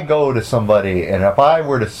 If I go to somebody and if I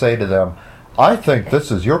were to say to them, I think this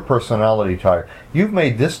is your personality type, you've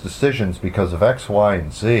made this decisions because of X, Y,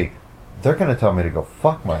 and Z, they're going to tell me to go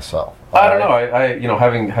fuck myself. I don't know.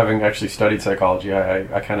 Having actually studied psychology,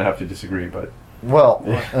 I kind of have to disagree. But well,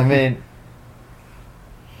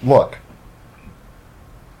 look.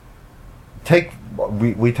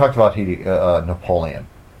 We talked about Napoleon.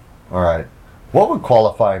 All right. What would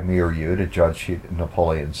qualify me or you to judge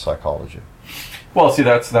Napoleon's psychology? Well, see,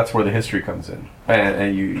 that's where the history comes in,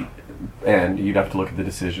 and you'd have to look at the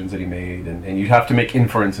decisions that he made, and you'd have to make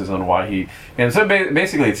inferences on why he. And so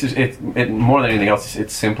basically, it's more than anything else,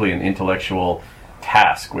 it's simply an intellectual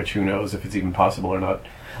task, which who knows if it's even possible or not.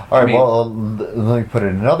 All right. Let me put it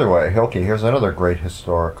another way. Okay, here's another great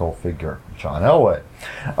historical figure, John Elway.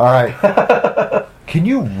 All right. Can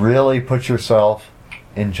you really put yourself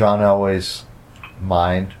in John Elway's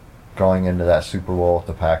mind going into that Super Bowl with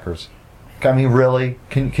the Packers? I mean, really?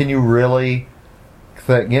 Can you really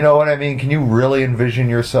think, you know what I mean? Can you really envision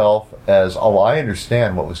yourself as, I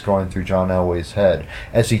understand what was going through John Elway's head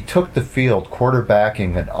as he took the field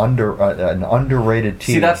quarterbacking an underrated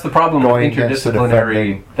team. See, that's the problem with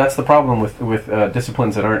interdisciplinary. That's the problem with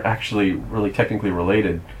disciplines that aren't actually really technically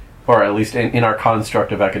related, or at least in our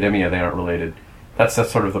construct of academia, they aren't related. That's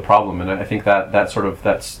sort of the problem, and I think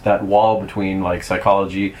that wall between like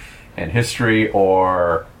psychology and history,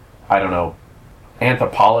 or I don't know,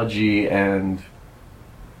 anthropology and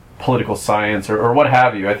political science, or what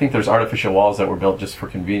have you. I think there's artificial walls that were built just for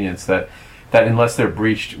convenience that unless they're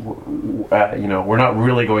breached, we're not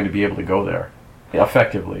really going to be able to go there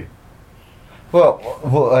effectively.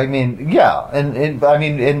 Well, I mean, yeah, and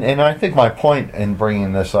I think my point in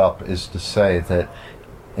bringing this up is to say that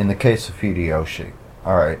in the case of Hideyoshi,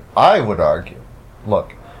 all right, I would argue,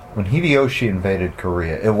 look, when Hideyoshi invaded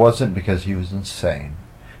Korea, it wasn't because he was insane.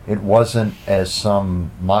 It wasn't as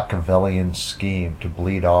some Machiavellian scheme to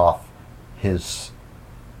bleed off his,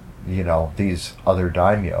 these other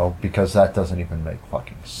daimyo, because that doesn't even make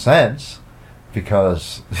fucking sense.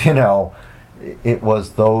 Because, it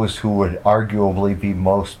was those who would arguably be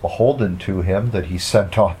most beholden to him that he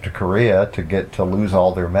sent off to Korea to lose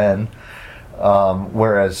all their men.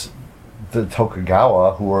 Whereas the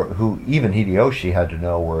Tokugawa, who even Hideyoshi had to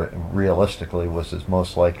know realistically was his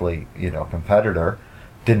most likely, competitor,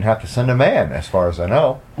 didn't have to send a man, as far as I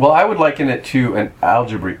know. Well, I would liken it to an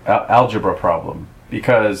algebra problem,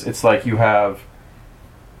 because it's like you have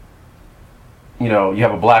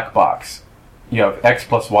a black box. you have x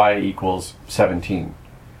plus y equals 17.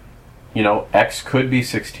 You know, x could be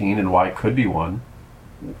 16 and y could be 1.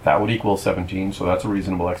 That would equal 17, so that's a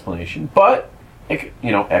reasonable explanation. But,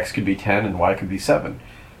 x could be 10 and y could be 7.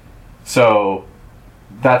 So,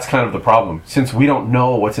 that's kind of the problem. Since we don't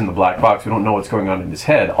know what's in the black box, we don't know what's going on in his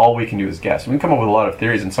head, all we can do is guess. We can come up with a lot of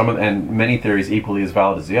theories, and many theories equally as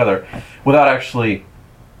valid as the other, without actually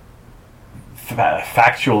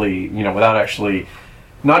factually, without actually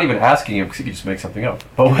not even asking him, because he could just make something up,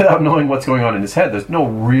 but without knowing what's going on in his head, there's no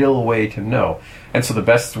real way to know. And so the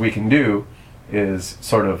best we can do is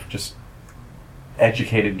sort of just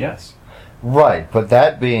educated guess. Right, but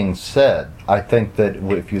that being said, I think that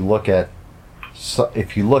if you look at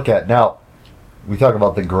now, we talk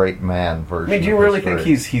about the great man version. I mean, do you really think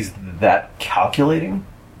he's that calculating?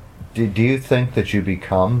 Do you think that you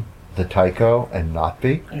become the Tycho and not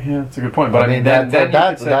be? Yeah, that's a good point. But I mean, that's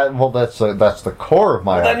the core of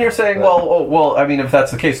my. Well, then you're saying, well, I mean, if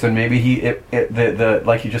that's the case, then maybe the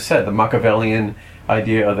like you just said, the Machiavellian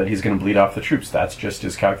idea that he's going to bleed off the troops. That's just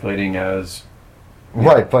as calculating as.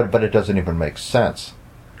 Right, but it doesn't even make sense.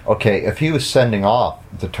 Okay, if he was sending off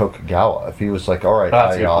the Tokugawa, if he was like, all right,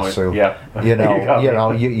 Ieyasu,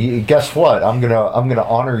 you guess what? I'm gonna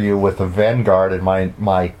honor you with a vanguard in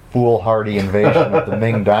my foolhardy invasion of the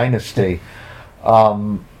Ming Dynasty.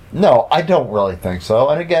 No, I don't really think so.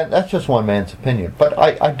 And again, that's just one man's opinion. But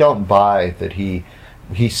I don't buy that he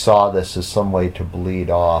saw this as some way to bleed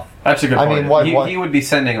off. That's a good point. He would be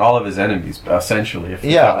sending all of his enemies essentially. If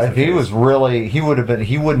he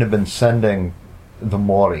wouldn't have been sending the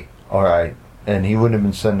Mori, all right, and he wouldn't have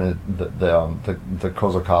been sending the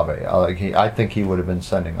Kozukabe. I think he would have been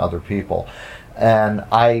sending other people, and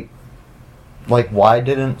why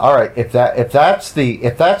didn't? All right, if that's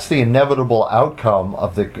the inevitable outcome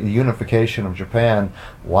of the unification of Japan,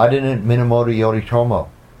 why didn't Minamoto Yoritomo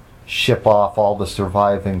ship off all the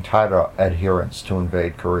surviving Taira adherents to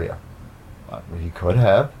invade Korea? He could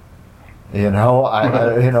have. Why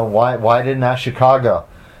didn't Ashikaga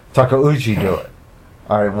Takauji do it?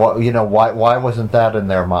 All right, why wasn't that in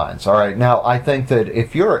their minds? All right, now I think that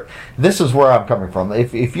this is where I'm coming from.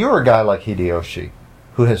 If you're a guy like Hideyoshi,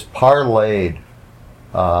 who has parlayed,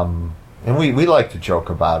 and we like to joke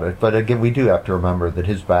about it, but again, we do have to remember that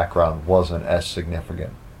his background wasn't as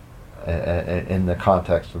significant in the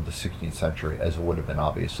context of the 16th century as it would have been,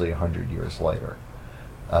 obviously, 100 years later.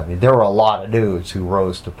 I mean, there were a lot of dudes who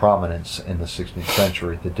rose to prominence in the 16th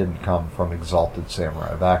century that didn't come from exalted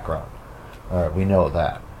samurai background. All right, we know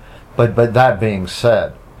that. But that being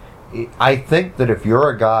said, I think that if you're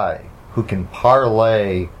a guy who can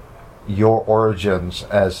parlay your origins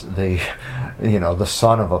as the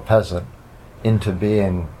son of a peasant into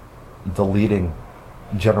being the leading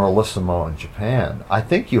generalissimo in Japan, I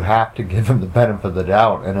think you have to give him the benefit of the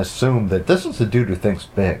doubt and assume that this is a dude who thinks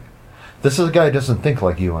big. This is a guy who doesn't think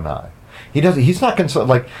like you and I. He's not concerned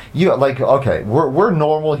like you. Like, okay, we're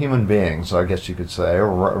normal human beings, I guess you could say,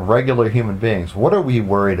 or regular human beings. What are we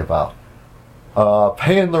worried about?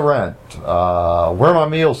 Paying the rent. Where my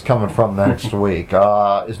meal's coming from next week?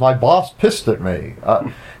 Is my boss pissed at me?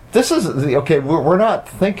 This is okay. We're not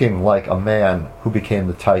thinking like a man who became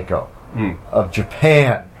the Taiko of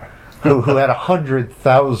Japan, who had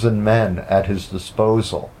 100,000 men at his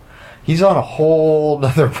disposal. He's on a whole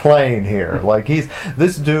other plane here. Like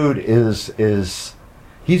this dude is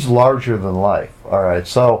he's larger than life. All right,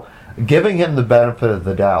 so giving him the benefit of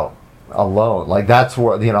the doubt alone, like that's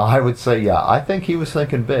where I would say, yeah, I think he was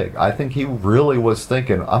thinking big. I think he really was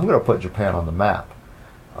thinking, I'm going to put Japan on the map.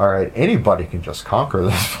 All right, anybody can just conquer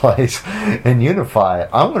this place and unify it.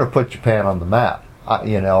 I'm going to put Japan on the map.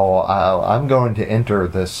 I'm going to enter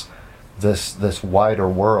this wider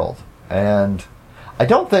world. And I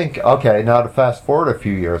don't think, okay, now to fast forward a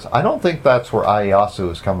few years, I don't think that's where Ieyasu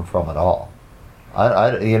is coming from at all.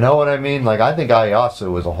 You know what I mean? Like, I think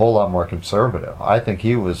Ieyasu was a whole lot more conservative. I think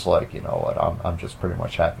he was like, you know what, I'm just pretty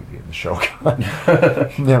much happy being the shogun.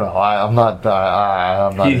 I'm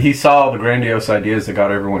not. He saw the grandiose ideas that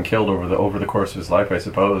got everyone killed over the course of his life, I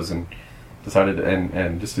suppose, and decided,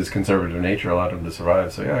 and just his conservative nature allowed him to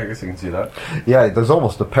survive. So yeah, I guess I can see that. Yeah, there's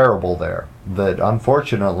almost a parable there that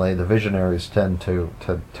unfortunately the visionaries tend to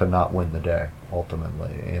not win the day.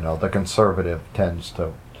 Ultimately, the conservative tends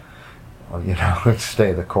to,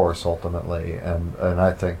 stay the course ultimately, and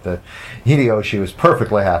I think that Hideyoshi was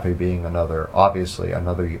perfectly happy being another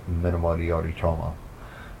Minamoto Yoritomo,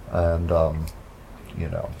 and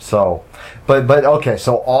so, but okay,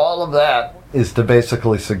 so all of that is to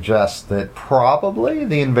basically suggest that probably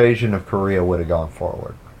the invasion of Korea would have gone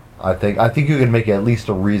forward. I think you can make at least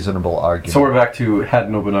a reasonable argument. So we're back to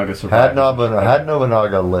had Nobunaga survived. Had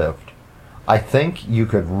Nobunaga lived, I think you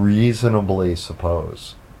could reasonably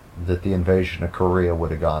suppose that the invasion of Korea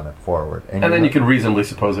would have gone forward. And then you could reasonably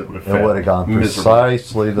suppose it would have failed. It would have gone miserably.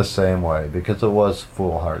 precisely the same way, because it was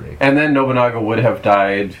foolhardy. And then Nobunaga would have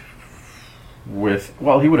died with...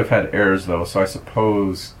 Well, he would have had heirs, though, so I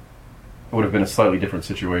suppose it would have been a slightly different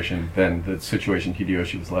situation than the situation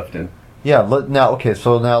Hideyoshi was left in. Yeah,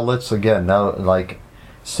 so now let's again,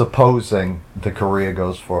 supposing the Korea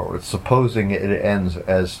goes forward, supposing it ends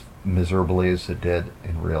as miserably as it did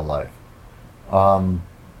in real life. All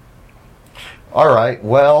right,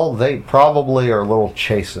 well, they probably are a little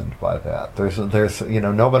chastened by that. There's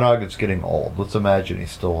Nobunaga's getting old. Let's imagine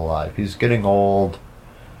he's still alive. He's getting old.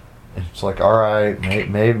 It's like, all right,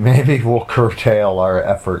 maybe we'll curtail our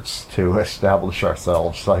efforts to establish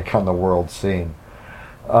ourselves like on the world scene.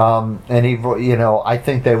 And I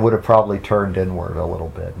think they would have probably turned inward a little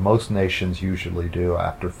bit. Most nations usually do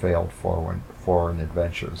after failed foreign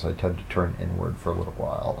adventures. They tend to turn inward for a little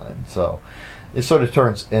while, and so it sort of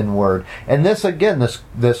turns inward. And this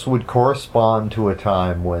would correspond to a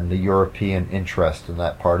time when the European interest in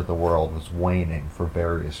that part of the world was waning for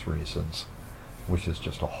various reasons, which is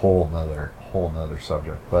just a whole nother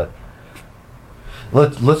subject. But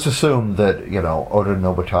let's assume that Oda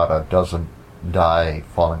Nobutada doesn't die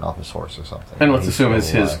falling off his horse or something. And let's assume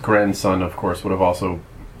his grandson, of course, would have also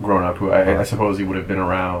grown up. Who I suppose he would have been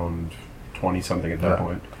around 20-something at that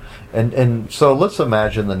point. And so let's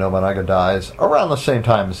imagine that Nobunaga dies around the same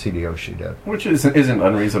time as Hideyoshi did. Which isn't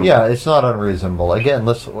unreasonable. Yeah, it's not unreasonable. Again,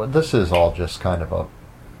 this is all just kind of a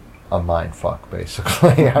mind fuck,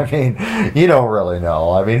 basically. I mean, you don't really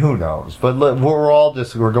know. I mean, who knows? But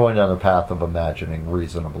we're going down the path of imagining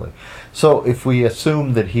reasonably. So if we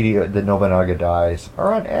assume that that Nobunaga dies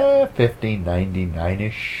around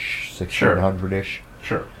 1599-ish, 1600-ish.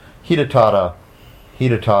 Sure. Hidetada.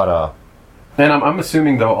 And I'm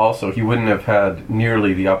assuming, though, also, he wouldn't have had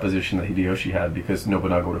nearly the opposition that Hideyoshi had, because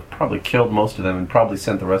Nobunaga would have probably killed most of them and probably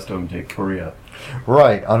sent the rest of them to Korea.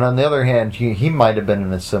 Right. And on the other hand, he might have been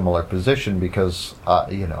in a similar position because,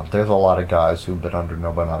 there's a lot of guys who've been under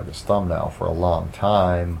Nobunaga's thumb now for a long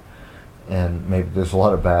time, and maybe there's a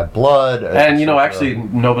lot of bad blood. And, actually,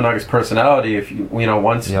 Nobunaga's personality,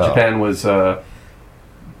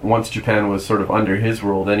 once Japan was sort of under his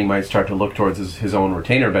rule, then he might start to look towards his own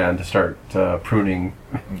retainer band to start pruning.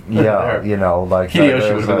 Yeah, like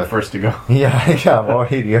Hideyoshi would have been the first to go. Yeah. Well,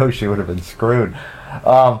 Hideyoshi would have been screwed.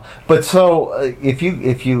 But so if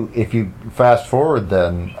you fast forward,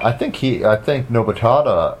 then I think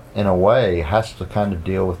Nobutada in a way has to kind of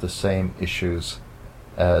deal with the same issues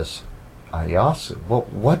as Ieyasu.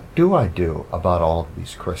 What do I do about all of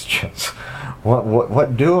these Christians?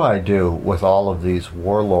 What do I do with all of these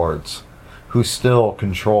warlords who still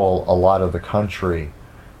control a lot of the country?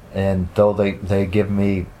 And though they give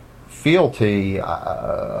me fealty,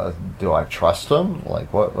 do I trust them?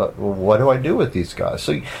 Like, what do I do with these guys?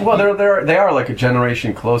 So, they are like a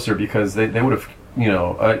generation closer, because they would have,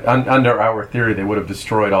 under our theory, they would have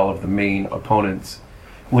destroyed all of the main opponents,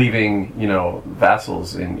 leaving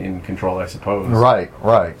vassals in control, I suppose. Right.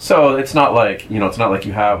 So it's not like you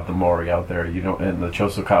have the Mori out there, and the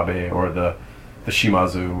Chosokabe or the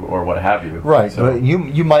Shimazu or what have you. Right. So, but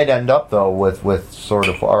you might end up though with sort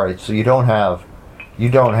of, all right. So you don't have the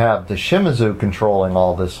Shimazu controlling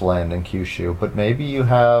all this land in Kyushu, but maybe you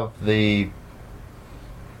have the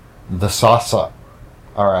Sasa.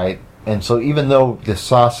 All right. And so even though the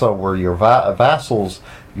Sasa were your vassals,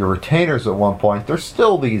 your retainers at one point, there's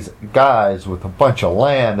still these guys with a bunch of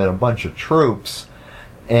land and a bunch of troops.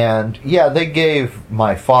 And yeah, they gave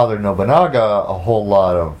my father Nobunaga a whole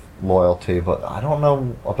lot of loyalty, but I don't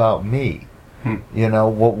know about me.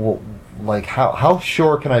 Like how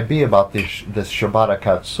sure can I be about this Shibata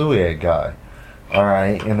Katsuie guy? All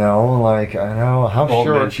right, I know how old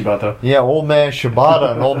sure. Man Shibata. Yeah, old man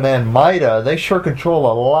Shibata and old man Maida, they sure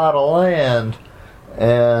control a lot of land.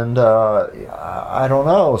 And I don't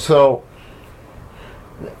know. So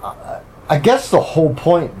I guess the whole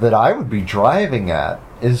point that I would be driving at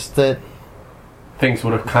is that things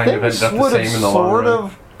would have kind of ended up the same in the long run. Sort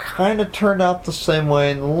of kind of turned out the same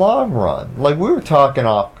way in the long run. Like we were talking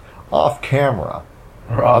off camera.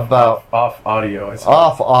 Or off audio, I suppose.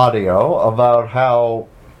 Off audio about how,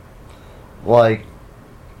 like,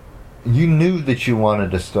 you knew that you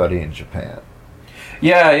wanted to study in Japan.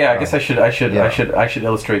 Yeah. I guess I should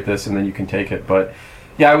illustrate this, and then you can take it. But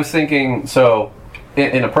yeah, I was thinking. So,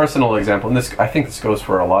 in a personal example, and I think this goes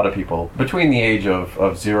for a lot of people between the age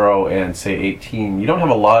of 0 and say 18. You don't have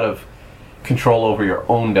a lot of control over your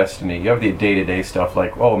own destiny. You have the day-to-day stuff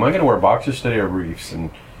like, oh, am I going to wear boxers today or briefs? And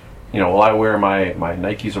will I wear my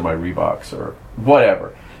Nikes or my Reeboks or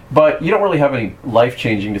whatever? But you don't really have any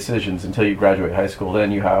life-changing decisions until you graduate high school.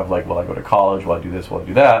 Then you have, like, will I go to college? Will I do this? Will I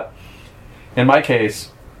do that? In my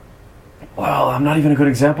case, well, I'm not even a good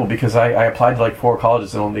example because I applied to, like, 4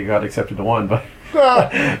 colleges and only got accepted to 1. But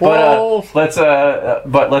let's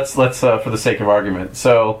for the sake of argument.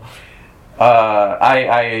 So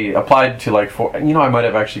I applied to, like, 4. I might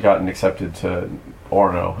have actually gotten accepted to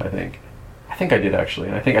Orono, I think. I think I did, actually.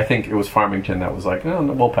 And I think it was Farmington that was like, no,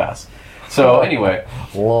 we'll pass. So anyway,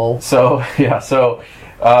 so yeah, so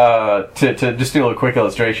to just do a quick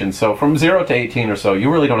illustration. So from 0 to 18 or so, you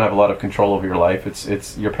really don't have a lot of control over your life.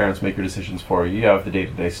 It's your parents make your decisions for you. You have the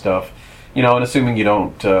day-to-day stuff, and assuming you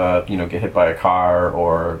don't get hit by a car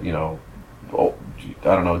or I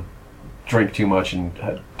don't know, drink too much and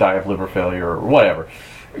die of liver failure or whatever,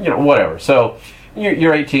 whatever. So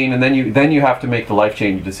you're 18, and then you have to make the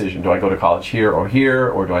life-changing decision: do I go to college here, or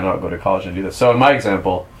do I not go to college and do this? So in my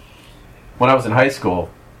example, when I was in high school,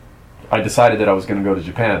 I decided that I was going to go to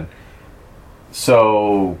Japan.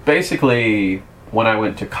 So basically, when I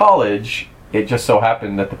went to college, it just so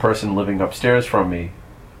happened that the person living upstairs from me,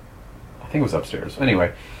 I think it was upstairs,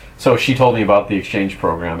 anyway, so she told me about the exchange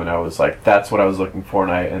program, and I was like, that's what I was looking for,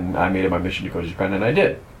 and I made it my mission to go to Japan, and I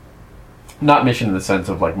did. Not mission in the sense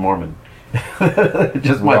of, like, Mormon.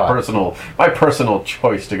 Just my personal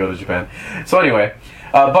choice to go to Japan. So anyway,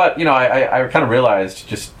 but I kind of realized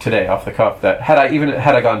just today off the cuff that had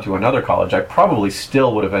I gone to another college, I probably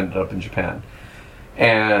still would have ended up in Japan.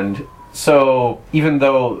 And so even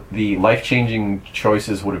though the life-changing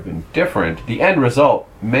choices would have been different, the end result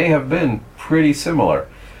may have been pretty similar.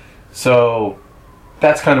 So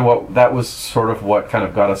that's kind of what kind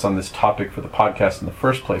of got us on this topic for the podcast in the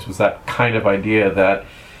first place, was that kind of idea that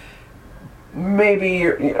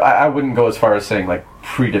maybe I wouldn't go as far as saying like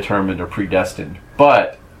predetermined or predestined,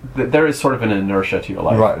 but there is sort of an inertia to your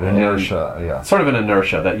life. Right, inertia, yeah. Sort of an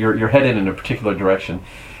inertia that you're headed in a particular direction,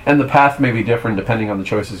 and the path may be different depending on the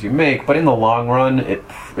choices you make, but in the long run,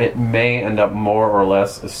 it may end up more or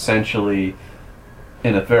less essentially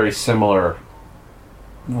in a very similar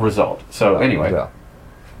result. So anyway. Yeah.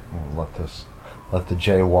 Let the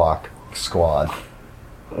jaywalk squad.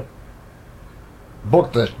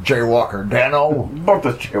 Book this jaywalker, Dano. Book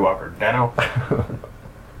this jaywalker, Dano.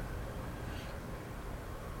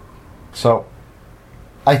 So,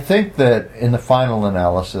 I think that in the final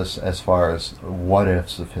analysis, as far as what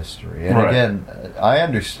ifs of history, and again, I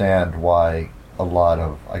understand why a lot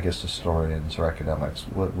of, I guess, historians or academics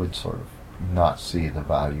would sort of not see the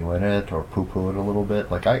value in it or poo-poo it a little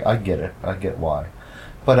bit. Like, I get it. I get why.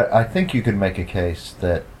 But I think you could make a case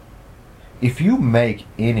that if you make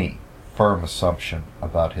any firm assumption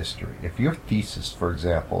about history, if your thesis, for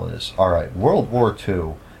example, is, all right, World War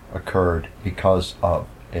II occurred because of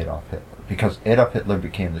Adolf Hitler, because Adolf Hitler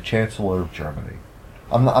became the Chancellor of Germany.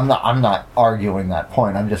 I'm not arguing that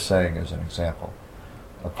point. I'm just saying as an example,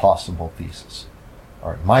 a possible thesis.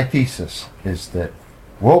 All right, my thesis is that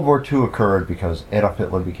World War II occurred because Adolf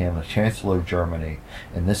Hitler became the Chancellor of Germany,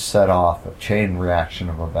 and this set off a chain reaction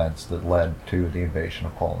of events that led to the invasion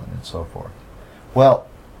of Poland and so forth. Well,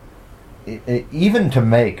 even to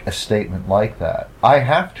make a statement like that, I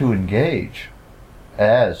have to engage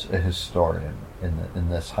as a historian in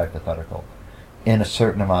this hypothetical in a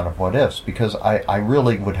certain amount of what ifs, because I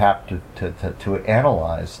really would have to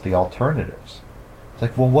analyze the alternatives. It's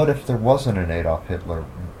like, well, what if there wasn't an Adolf Hitler?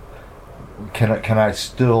 Can I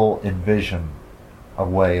still envision a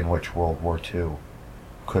way in which World War II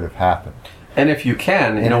could have happened? And if you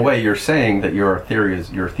can, in a way, you're saying that your thesis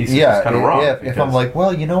is kind of wrong. If I'm like,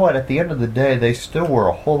 well, you know what? At the end of the day, they still were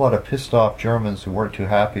a whole lot of pissed off Germans who weren't too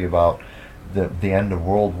happy about the end of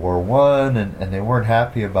World War I, and they weren't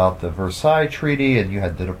happy about the Versailles Treaty, and you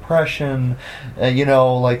had the Depression.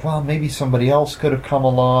 Like, well, maybe somebody else could have come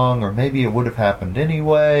along, or maybe it would have happened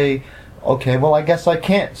anyway. Okay, well, I guess I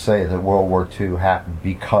can't say that World War II happened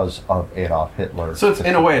because of Adolf Hitler. So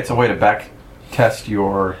in a way, it's a way to back test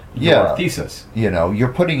your thesis. You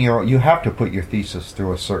have to put your thesis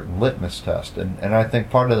through a certain litmus test, and I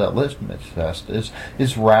think part of that litmus test is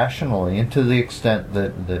rationally, and to the extent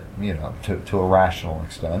that to a rational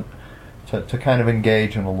extent, to kind of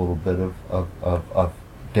engage in a little bit of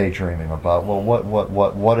daydreaming about, well,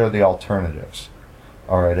 what are the alternatives?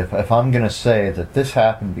 All right, if I'm going to say that this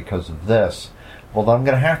happened because of this, well, then I'm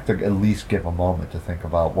going to have to at least give a moment to think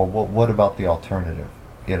about, well, what about the alternative?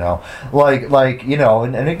 And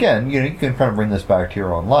again, you can kind of bring this back to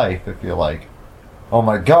your own life. If you're like, oh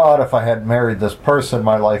my God, if I had married this person,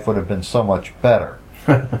 my life would have been so much better.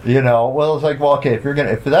 You know, well, it's like, well, okay,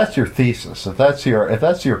 if that's your thesis, if that's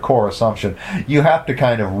your core assumption, you have to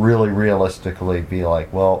kind of really realistically be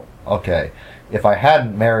like, well, okay, if I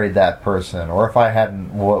hadn't married that person, or if I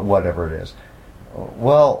hadn't whatever it is,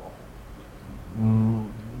 well,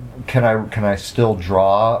 can I still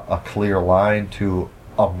draw a clear line to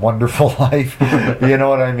a wonderful life? You know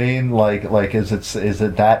what I mean? Like is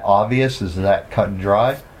it that obvious? Is it that cut and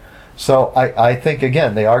dry? So I think,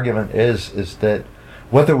 again, the argument is that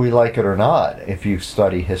whether we like it or not, if you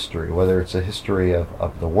study history, whether it's a history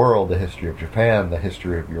of the world, the history of Japan, the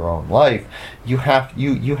history of your own life, you have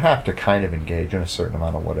to kind of engage in a certain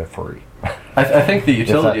amount of what-ifery. I think the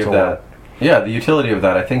utility of that, the utility of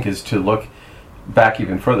that, I think, is to look back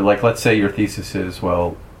even further. Like, let's say your thesis is,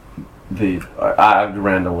 well,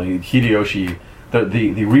 randomly, Hideyoshi,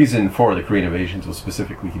 the reason for the Korean invasions was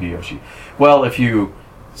specifically Hideyoshi. Well, if you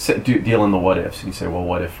deal in the what ifs, and you say, well,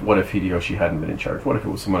 what if Hideyoshi hadn't been in charge? What if it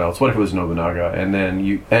was someone else? What if it was Nobunaga? And then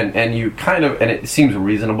you it seems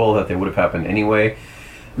reasonable that they would have happened anyway.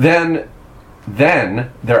 Then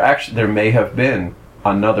there may have been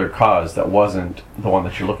another cause that wasn't the one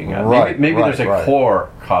that you're looking at. Right, maybe there's a right. core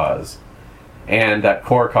cause, and that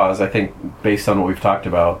core cause, I think, based on what we've talked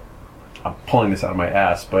about, I'm pulling this out of my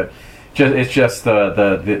ass, but it's just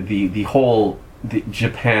the whole.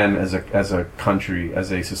 Japan as a country,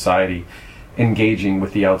 as a society, engaging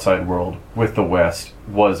with the outside world, with the West,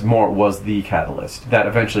 was the catalyst that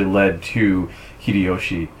eventually led to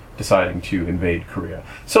Hideyoshi deciding to invade Korea.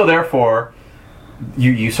 So therefore,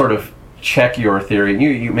 you sort of check your theory, and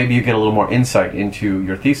you maybe you get a little more insight into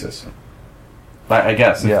your thesis. I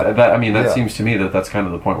guess. Yeah. That seems to me that's kind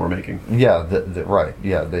of the point we're making. Yeah. Right.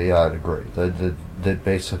 Yeah. I'd agree. That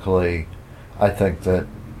basically, I think that.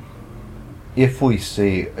 If we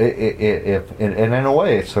see, and in a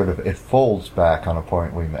way, it folds back on a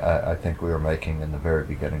point I think we were making in the very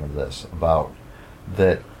beginning of this, about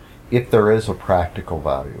that if there is a practical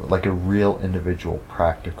value, like a real individual,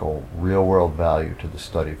 practical, real-world value to the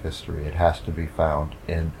study of history, it has to be found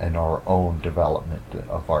in our own development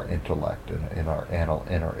of our intellect and in our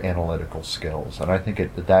analytical skills. And I think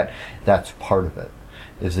that's part of it,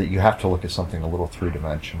 is that you have to look at something a little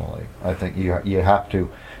three-dimensionally. I think you have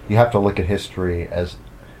to look at history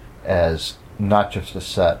as not just a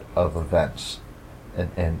set of events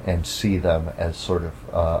and see them as sort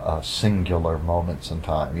of singular moments in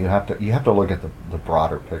time. You have to look at the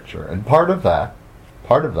broader picture. And part of that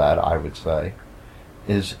I would say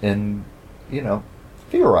is in,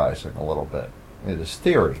 theorizing a little bit. It is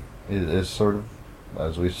theory. It is sort of,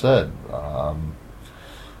 as we said,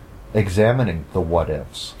 examining the what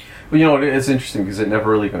ifs. Well, it's interesting because it never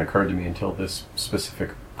really even occurred to me until this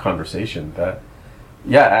specific conversation that,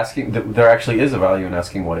 asking there actually is a value in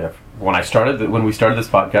asking what if. When we started this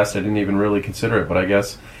podcast, I didn't even really consider it, but I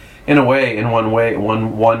guess in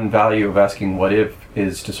one value of asking what if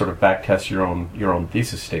is to sort of backtest your own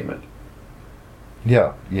thesis statement.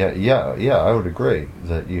 Yeah. I would agree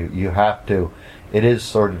that you have to. It is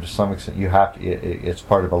sort of, to some extent, you have to. It's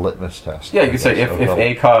part of a litmus test. Yeah, you could say if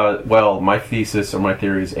A caused. Well, my thesis or my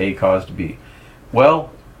theory is A caused B.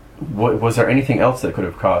 Well, was there anything else that could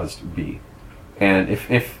have caused B? And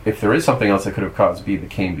if there is something else that could have caused B that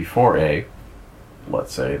came before A,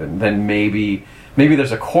 let's say, then maybe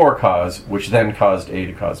there's a core cause which then caused A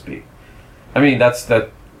to cause B. I mean, that.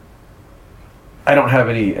 I don't have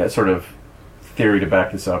any sort of theory to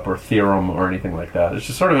back this up, or theorem or anything like that. It's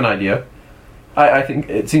just sort of an idea. I think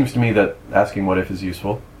it seems to me that asking what if is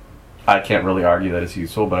useful. I can't really argue that it's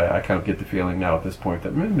useful, but I kind of get the feeling now at this point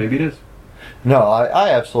that maybe it is. No, I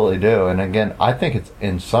absolutely do. And again, I think it's,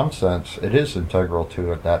 in some sense, it is integral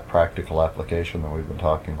to that practical application that we've been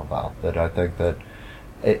talking about. That I think that,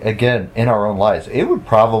 again, in our own lives, it would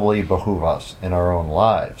probably behoove us in our own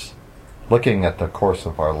lives, looking at the course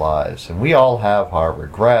of our lives. And we all have our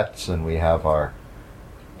regrets, and we have our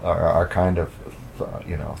kind of,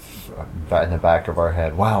 in the back of our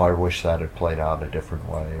head, wow, I wish that had played out a different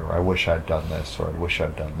way, or I wish I'd done this, or I wish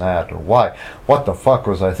I'd done that, or what the fuck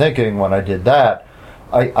was I thinking when I did that?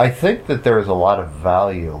 I think that there is a lot of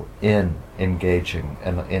value in engaging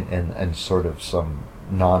in sort of some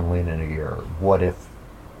non-linear what if,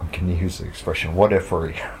 can you use the expression, what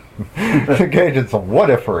ifery? Engage in some what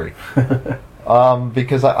ifery.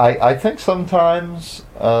 Because I think sometimes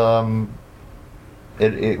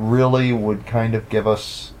it really would kind of give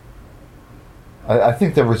us, I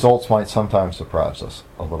think the results might sometimes surprise us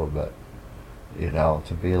a little bit.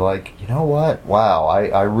 To be like, you know what? Wow,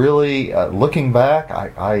 I really, looking back,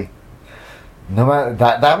 I no matter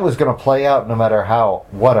that was going to play out no matter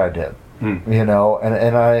what I did. And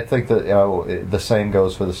I think that the same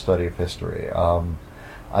goes for the study of history.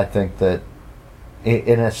 I think that,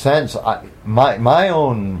 in a sense, my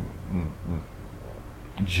own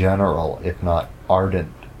general, if not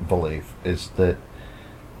ardent, belief is that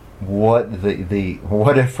what the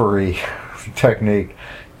what-ifery technique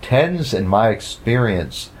tends, in my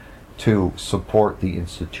experience, to support the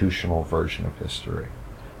institutional version of history.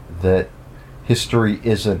 That history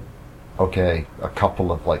isn't, okay, a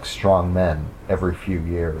couple of like strong men every few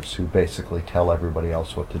years who basically tell everybody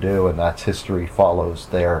else what to do, and that's history follows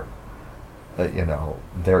their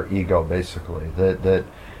their ego, basically. That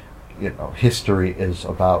history is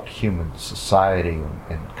about human society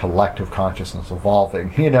and collective consciousness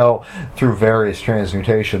evolving, through various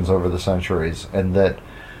transmutations over the centuries, and that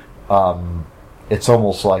it's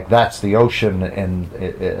almost like that's the ocean, and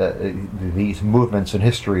these movements in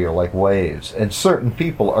history are like waves, and certain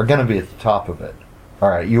people are going to be at the top of it. All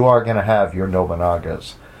right, you are going to have your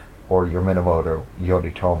Nobanagas, or your Minamoto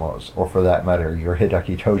Yoritomos, or for that matter, your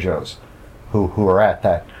Hideki Tojos, who are at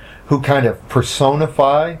that, who kind of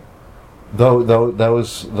personify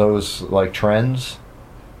those like trends,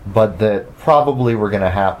 but that probably were going to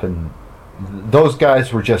happen. Those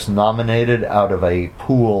guys were just nominated out of a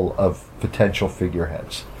pool of potential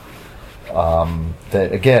figureheads.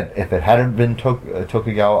 That again, if it hadn't been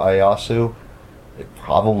Tokugawa Ieyasu, it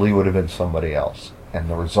probably would have been somebody else, and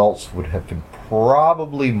the results would have been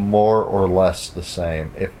probably more or less the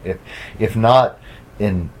same, if not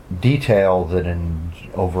in detail, than in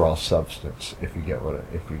overall substance. If you get what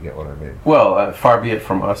I mean. Well, far be it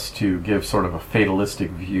from us to give sort of a fatalistic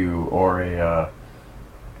view or a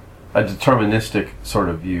deterministic sort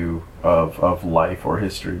of view of life or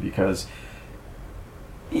history, because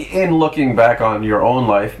in looking back on your own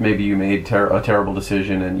life, maybe you made a terrible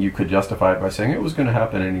decision and you could justify it by saying it was going to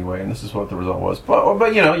happen anyway, and this is what the result was.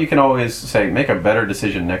 But you can always say, make a better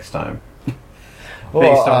decision next time.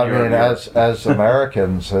 Well, I mean, as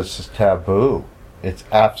Americans, it's taboo. It's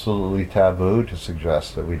absolutely taboo to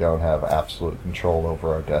suggest that we don't have absolute control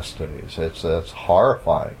over our destinies. It's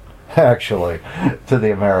horrifying, actually, to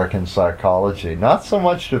the American psychology. Not so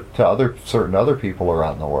much to certain other people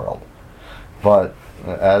around the world, but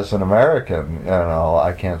as an American,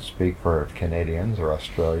 I can't speak for Canadians or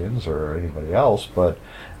Australians or anybody else, but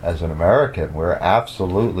as an American, we're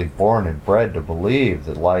absolutely born and bred to believe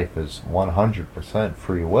that life is 100%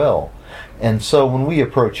 free will. And so when we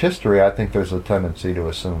approach history, I think there's a tendency to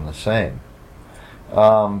assume the same.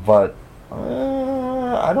 But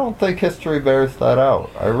I don't think history bears that out.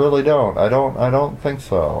 I really don't. I don't think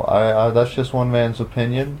so. That's just one man's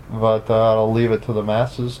opinion, but I'll leave it to the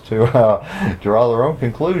masses to draw their own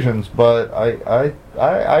conclusions. But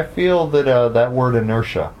I feel that that word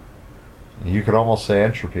inertia, you could almost say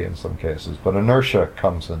entropy in some cases, but inertia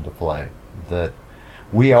comes into play. That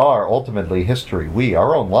we are ultimately history.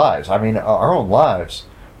 Our own lives. I mean, our own lives.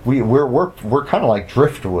 We're kind of like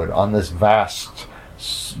driftwood on this vast,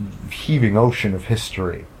 heaving ocean of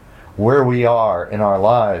history. Where we are in our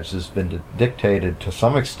lives has been dictated to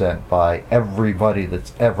some extent by everybody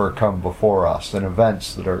that's ever come before us, and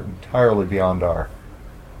events that are entirely beyond our,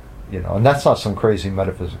 and that's not some crazy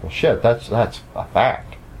metaphysical shit. That's a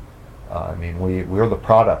fact. I mean, we're the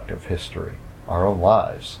product of history, our own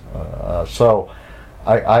lives. So,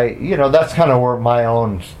 I that's kind of where my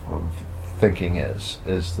own thinking is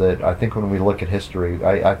that I think when we look at history,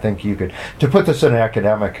 I think you could, to put this in an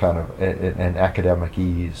academic kind of, an academic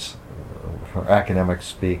ease, or academic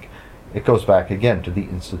speak, it goes back again to the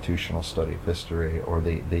institutional study of history, or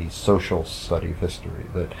the social study of history,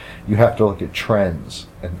 that you have to look at trends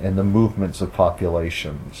and the movements of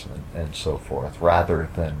populations and so forth, rather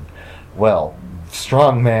than, well,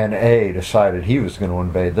 strongman A decided he was going to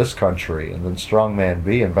invade this country, and then strongman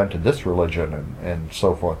B invented this religion, and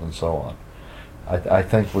so forth and so on. I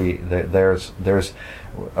think there's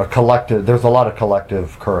a lot of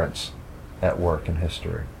collective currents at work in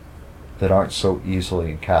history that aren't so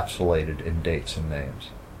easily encapsulated in dates and names.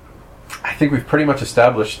 I think we've pretty much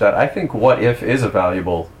established that. I think what if is a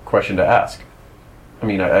valuable question to ask. I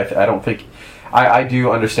mean, I don't think... I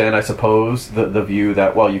do understand, I suppose, the view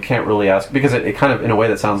that, well, you can't really ask, because it kind of, in a way,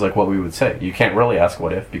 that sounds like what we would say. You can't really ask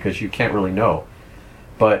what if, because you can't really know.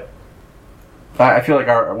 But I feel like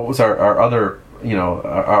our other,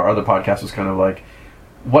 our other podcast was kind of like,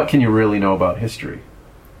 what can you really know about history?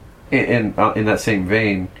 In that same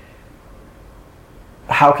vein,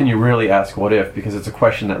 how can you really ask what if? Because it's a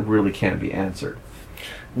question that really can't be answered.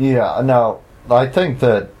 Yeah, now, I think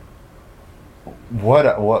that what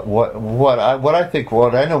I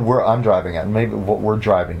know where I'm driving at, and maybe what we're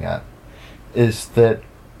driving at, is that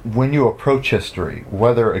when you approach history,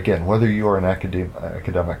 whether you are an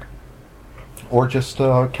academic or just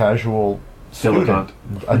a casual Dilettante.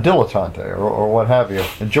 a dilettante, or what have you,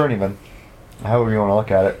 a journeyman, however you want to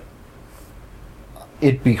look at it,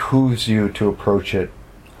 it behooves you to approach it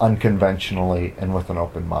unconventionally and with an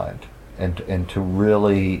open mind, and to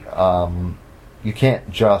really, you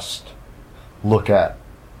can't just look at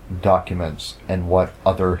documents and what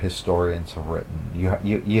other historians have written.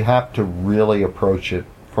 You have to really approach it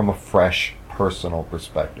from a fresh personal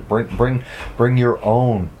perspective. Bring your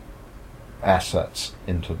own assets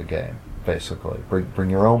into the game, basically. Bring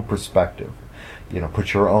your own perspective.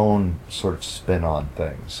 Put your own sort of spin on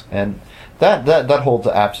things, and that holds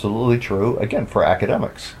absolutely true again for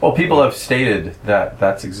academics. Well, people have stated that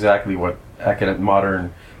that's exactly what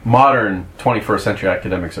modern 21st century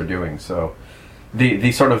academics are doing. So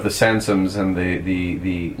the sort of the Sansoms and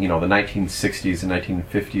the 1960s and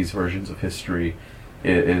 1950s versions of history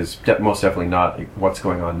is most definitely not what's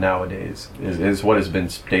going on nowadays. Is what has been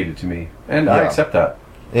stated to me, and I accept that.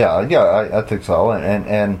 Yeah, I think so,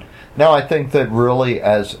 and now I think that really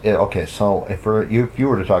so if you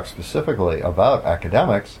were to talk specifically about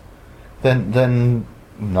academics, then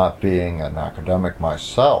not being an academic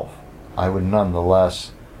myself, I would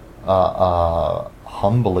nonetheless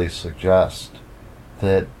humbly suggest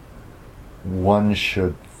that one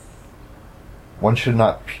should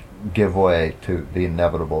not give way to the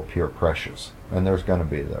inevitable peer pressures, and there's going to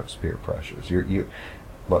be those peer pressures. You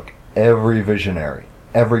look, every visionary,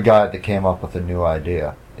 every guy that came up with a new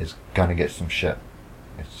idea is going to get some shit.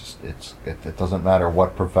 It doesn't matter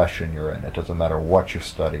what profession you're in. It doesn't matter what you're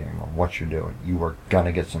studying or what you're doing. You are going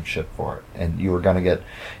to get some shit for it, and you're going to get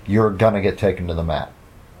taken to the mat,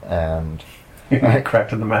 and you're going to get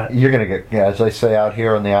cracked in the mat. You're going to get, as they say out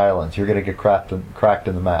here in the islands, you're going to get cracked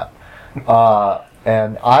in the mat.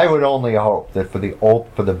 And I would only hope that for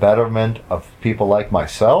the betterment of people like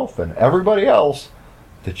myself and everybody else,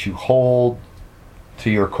 that you hold to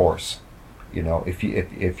your course.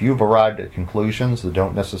 If you've arrived at conclusions that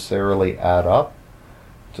don't necessarily add up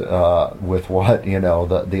with what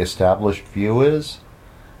the established view is,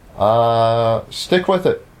 stick with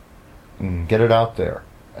it and get it out there,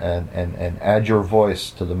 and add your voice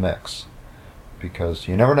to the mix, because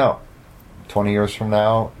you never know. 20 years from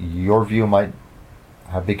now, your view might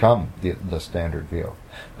have become the standard view.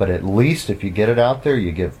 But at least if you get it out there,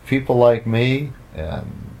 you give people like me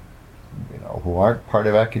and who aren't part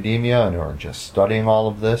of academia and who are just studying all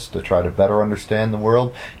of this to try to better understand the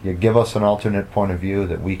world, you give us an alternate point of view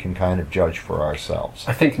that we can kind of judge for ourselves.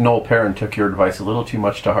 I think Noel Perrin took your advice a little too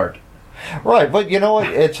much to heart. Right, but you know what?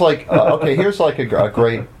 It's like, here's like a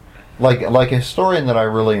great, like a historian that I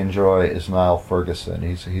really enjoy is Niall Ferguson.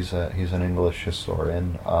 He's an English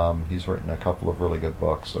historian. He's written a couple of really good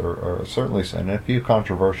books, or certainly, and a few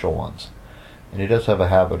controversial ones. And he does have a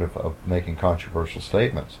habit of making controversial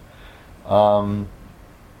statements. And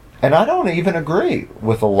I don't even agree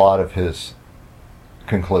with a lot of his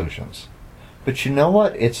conclusions. But you know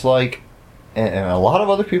what? It's like, and a lot of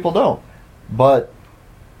other people don't, but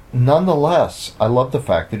nonetheless, I love the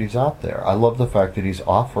fact that he's out there. I love the fact that he's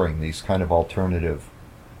offering these kind of alternative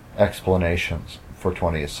explanations for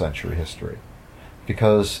 20th century history.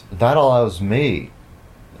 Because that allows me,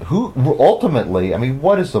 who ultimately,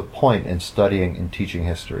 what is the point in studying and teaching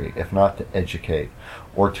history if not to educate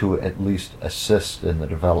or to at least assist in the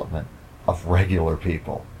development of regular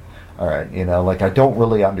people? All right, I don't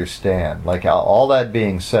really understand. All that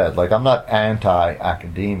being said, I'm not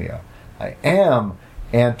anti-academia. I am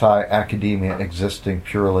anti-academia existing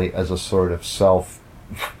purely as a sort of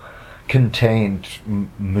self-contained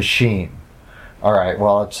machine. All right,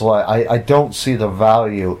 well, it's like I don't see the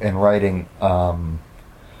value in writing,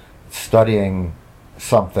 studying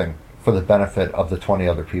something for the benefit of the 20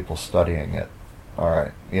 other people studying it. All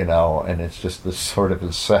right, and it's just this sort of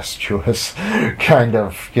incestuous kind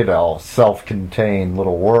of, self-contained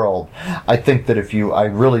little world. I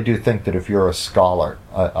really do think that if you're a scholar,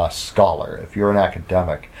 if you're an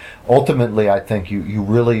academic, ultimately I think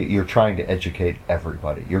you're trying to educate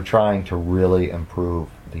everybody. You're trying to really improve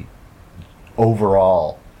the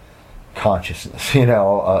overall consciousness,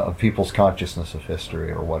 of people's consciousness of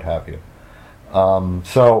history or what have you.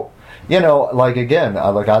 Again, I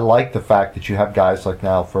like the fact that you have guys like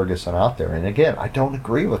Niall Ferguson out there. And again, I don't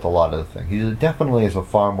agree with a lot of the things. He definitely has a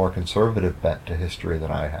far more conservative bent to history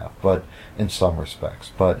than I have, but in some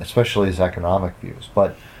respects, but especially his economic views.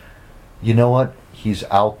 But you know what? He's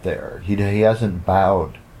out there. He hasn't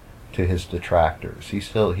bowed to his detractors.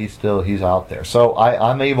 He's out there. So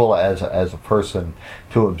I'm able as a person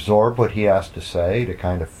to absorb what he has to say, to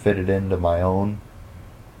kind of fit it into my own,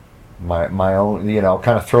 kind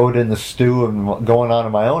of throw it in the stew and going on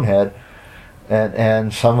in my own head.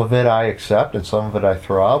 and some of it I accept, and some of it I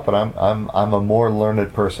throw out. But I'm a more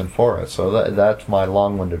learned person for it. So that's my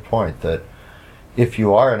long-winded point. That if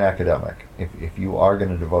you are an academic, if you are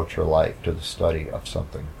going to devote your life to the study of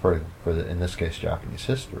something, in this case Japanese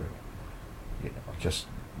history, just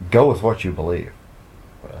go with what you believe.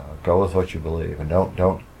 Go with what you believe, and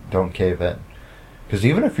don't cave in. Because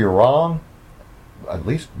even if you're wrong, at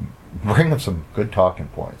least bring them some good talking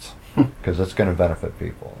points. Because it's going to benefit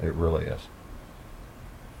people. It really is.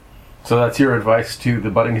 So that's your advice to the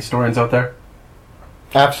budding historians out there?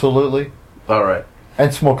 Absolutely. All right.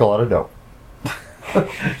 And smoke a lot of dope.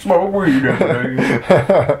 Smoke weed.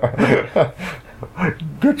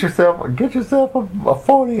 Get yourself a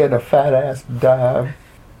 40 and a fat ass dime.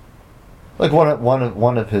 Like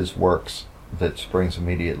one of his works that springs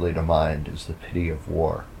immediately to mind is The Pity of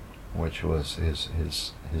War, which was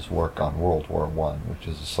his work on World War I, which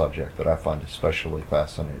is a subject that I find especially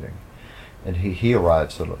fascinating. And he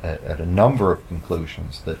arrives at a number of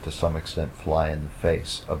conclusions that to some extent fly in the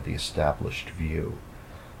face of the established view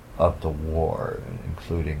of the war,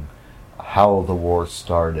 including how the war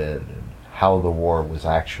started, and how the war was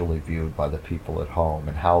actually viewed by the people at home,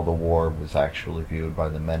 and how the war was actually viewed by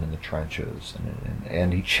the men in the trenches.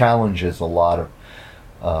 And he challenges a lot of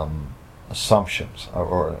assumptions,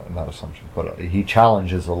 or not assumptions, but he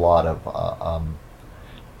challenges a lot of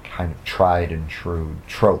kind of tried and true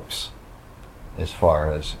tropes as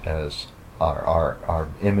far as our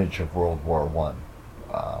image of World War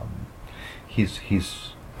I. He's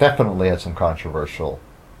definitely had some controversial.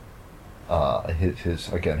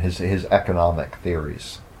 His economic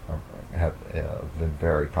theories have been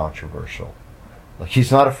very controversial. Like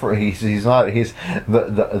he's not afraid.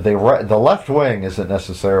 The left wing isn't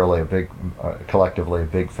necessarily collectively a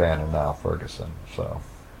big fan of Niall Ferguson. So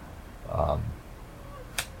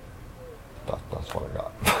that's what I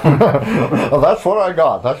got. Well, that's what I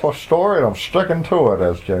got. That's my story, and I'm sticking to it,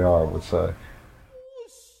 as JR would say.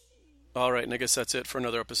 All right, and I guess that's it for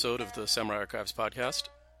another episode of the Samurai Archives podcast.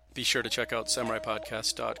 Be sure to check out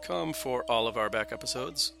SamuraiPodcast.com for all of our back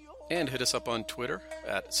episodes, and hit us up on Twitter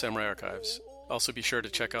at Samurai Archives. Also be sure to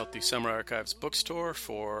check out the Samurai Archives bookstore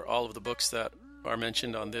for all of the books that are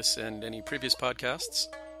mentioned on this and any previous podcasts.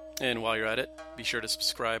 And while you're at it, be sure to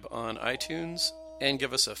subscribe on iTunes and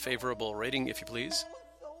give us a favorable rating if you please.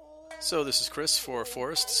 So this is Chris for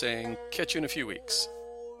Forrest saying catch you in a few weeks.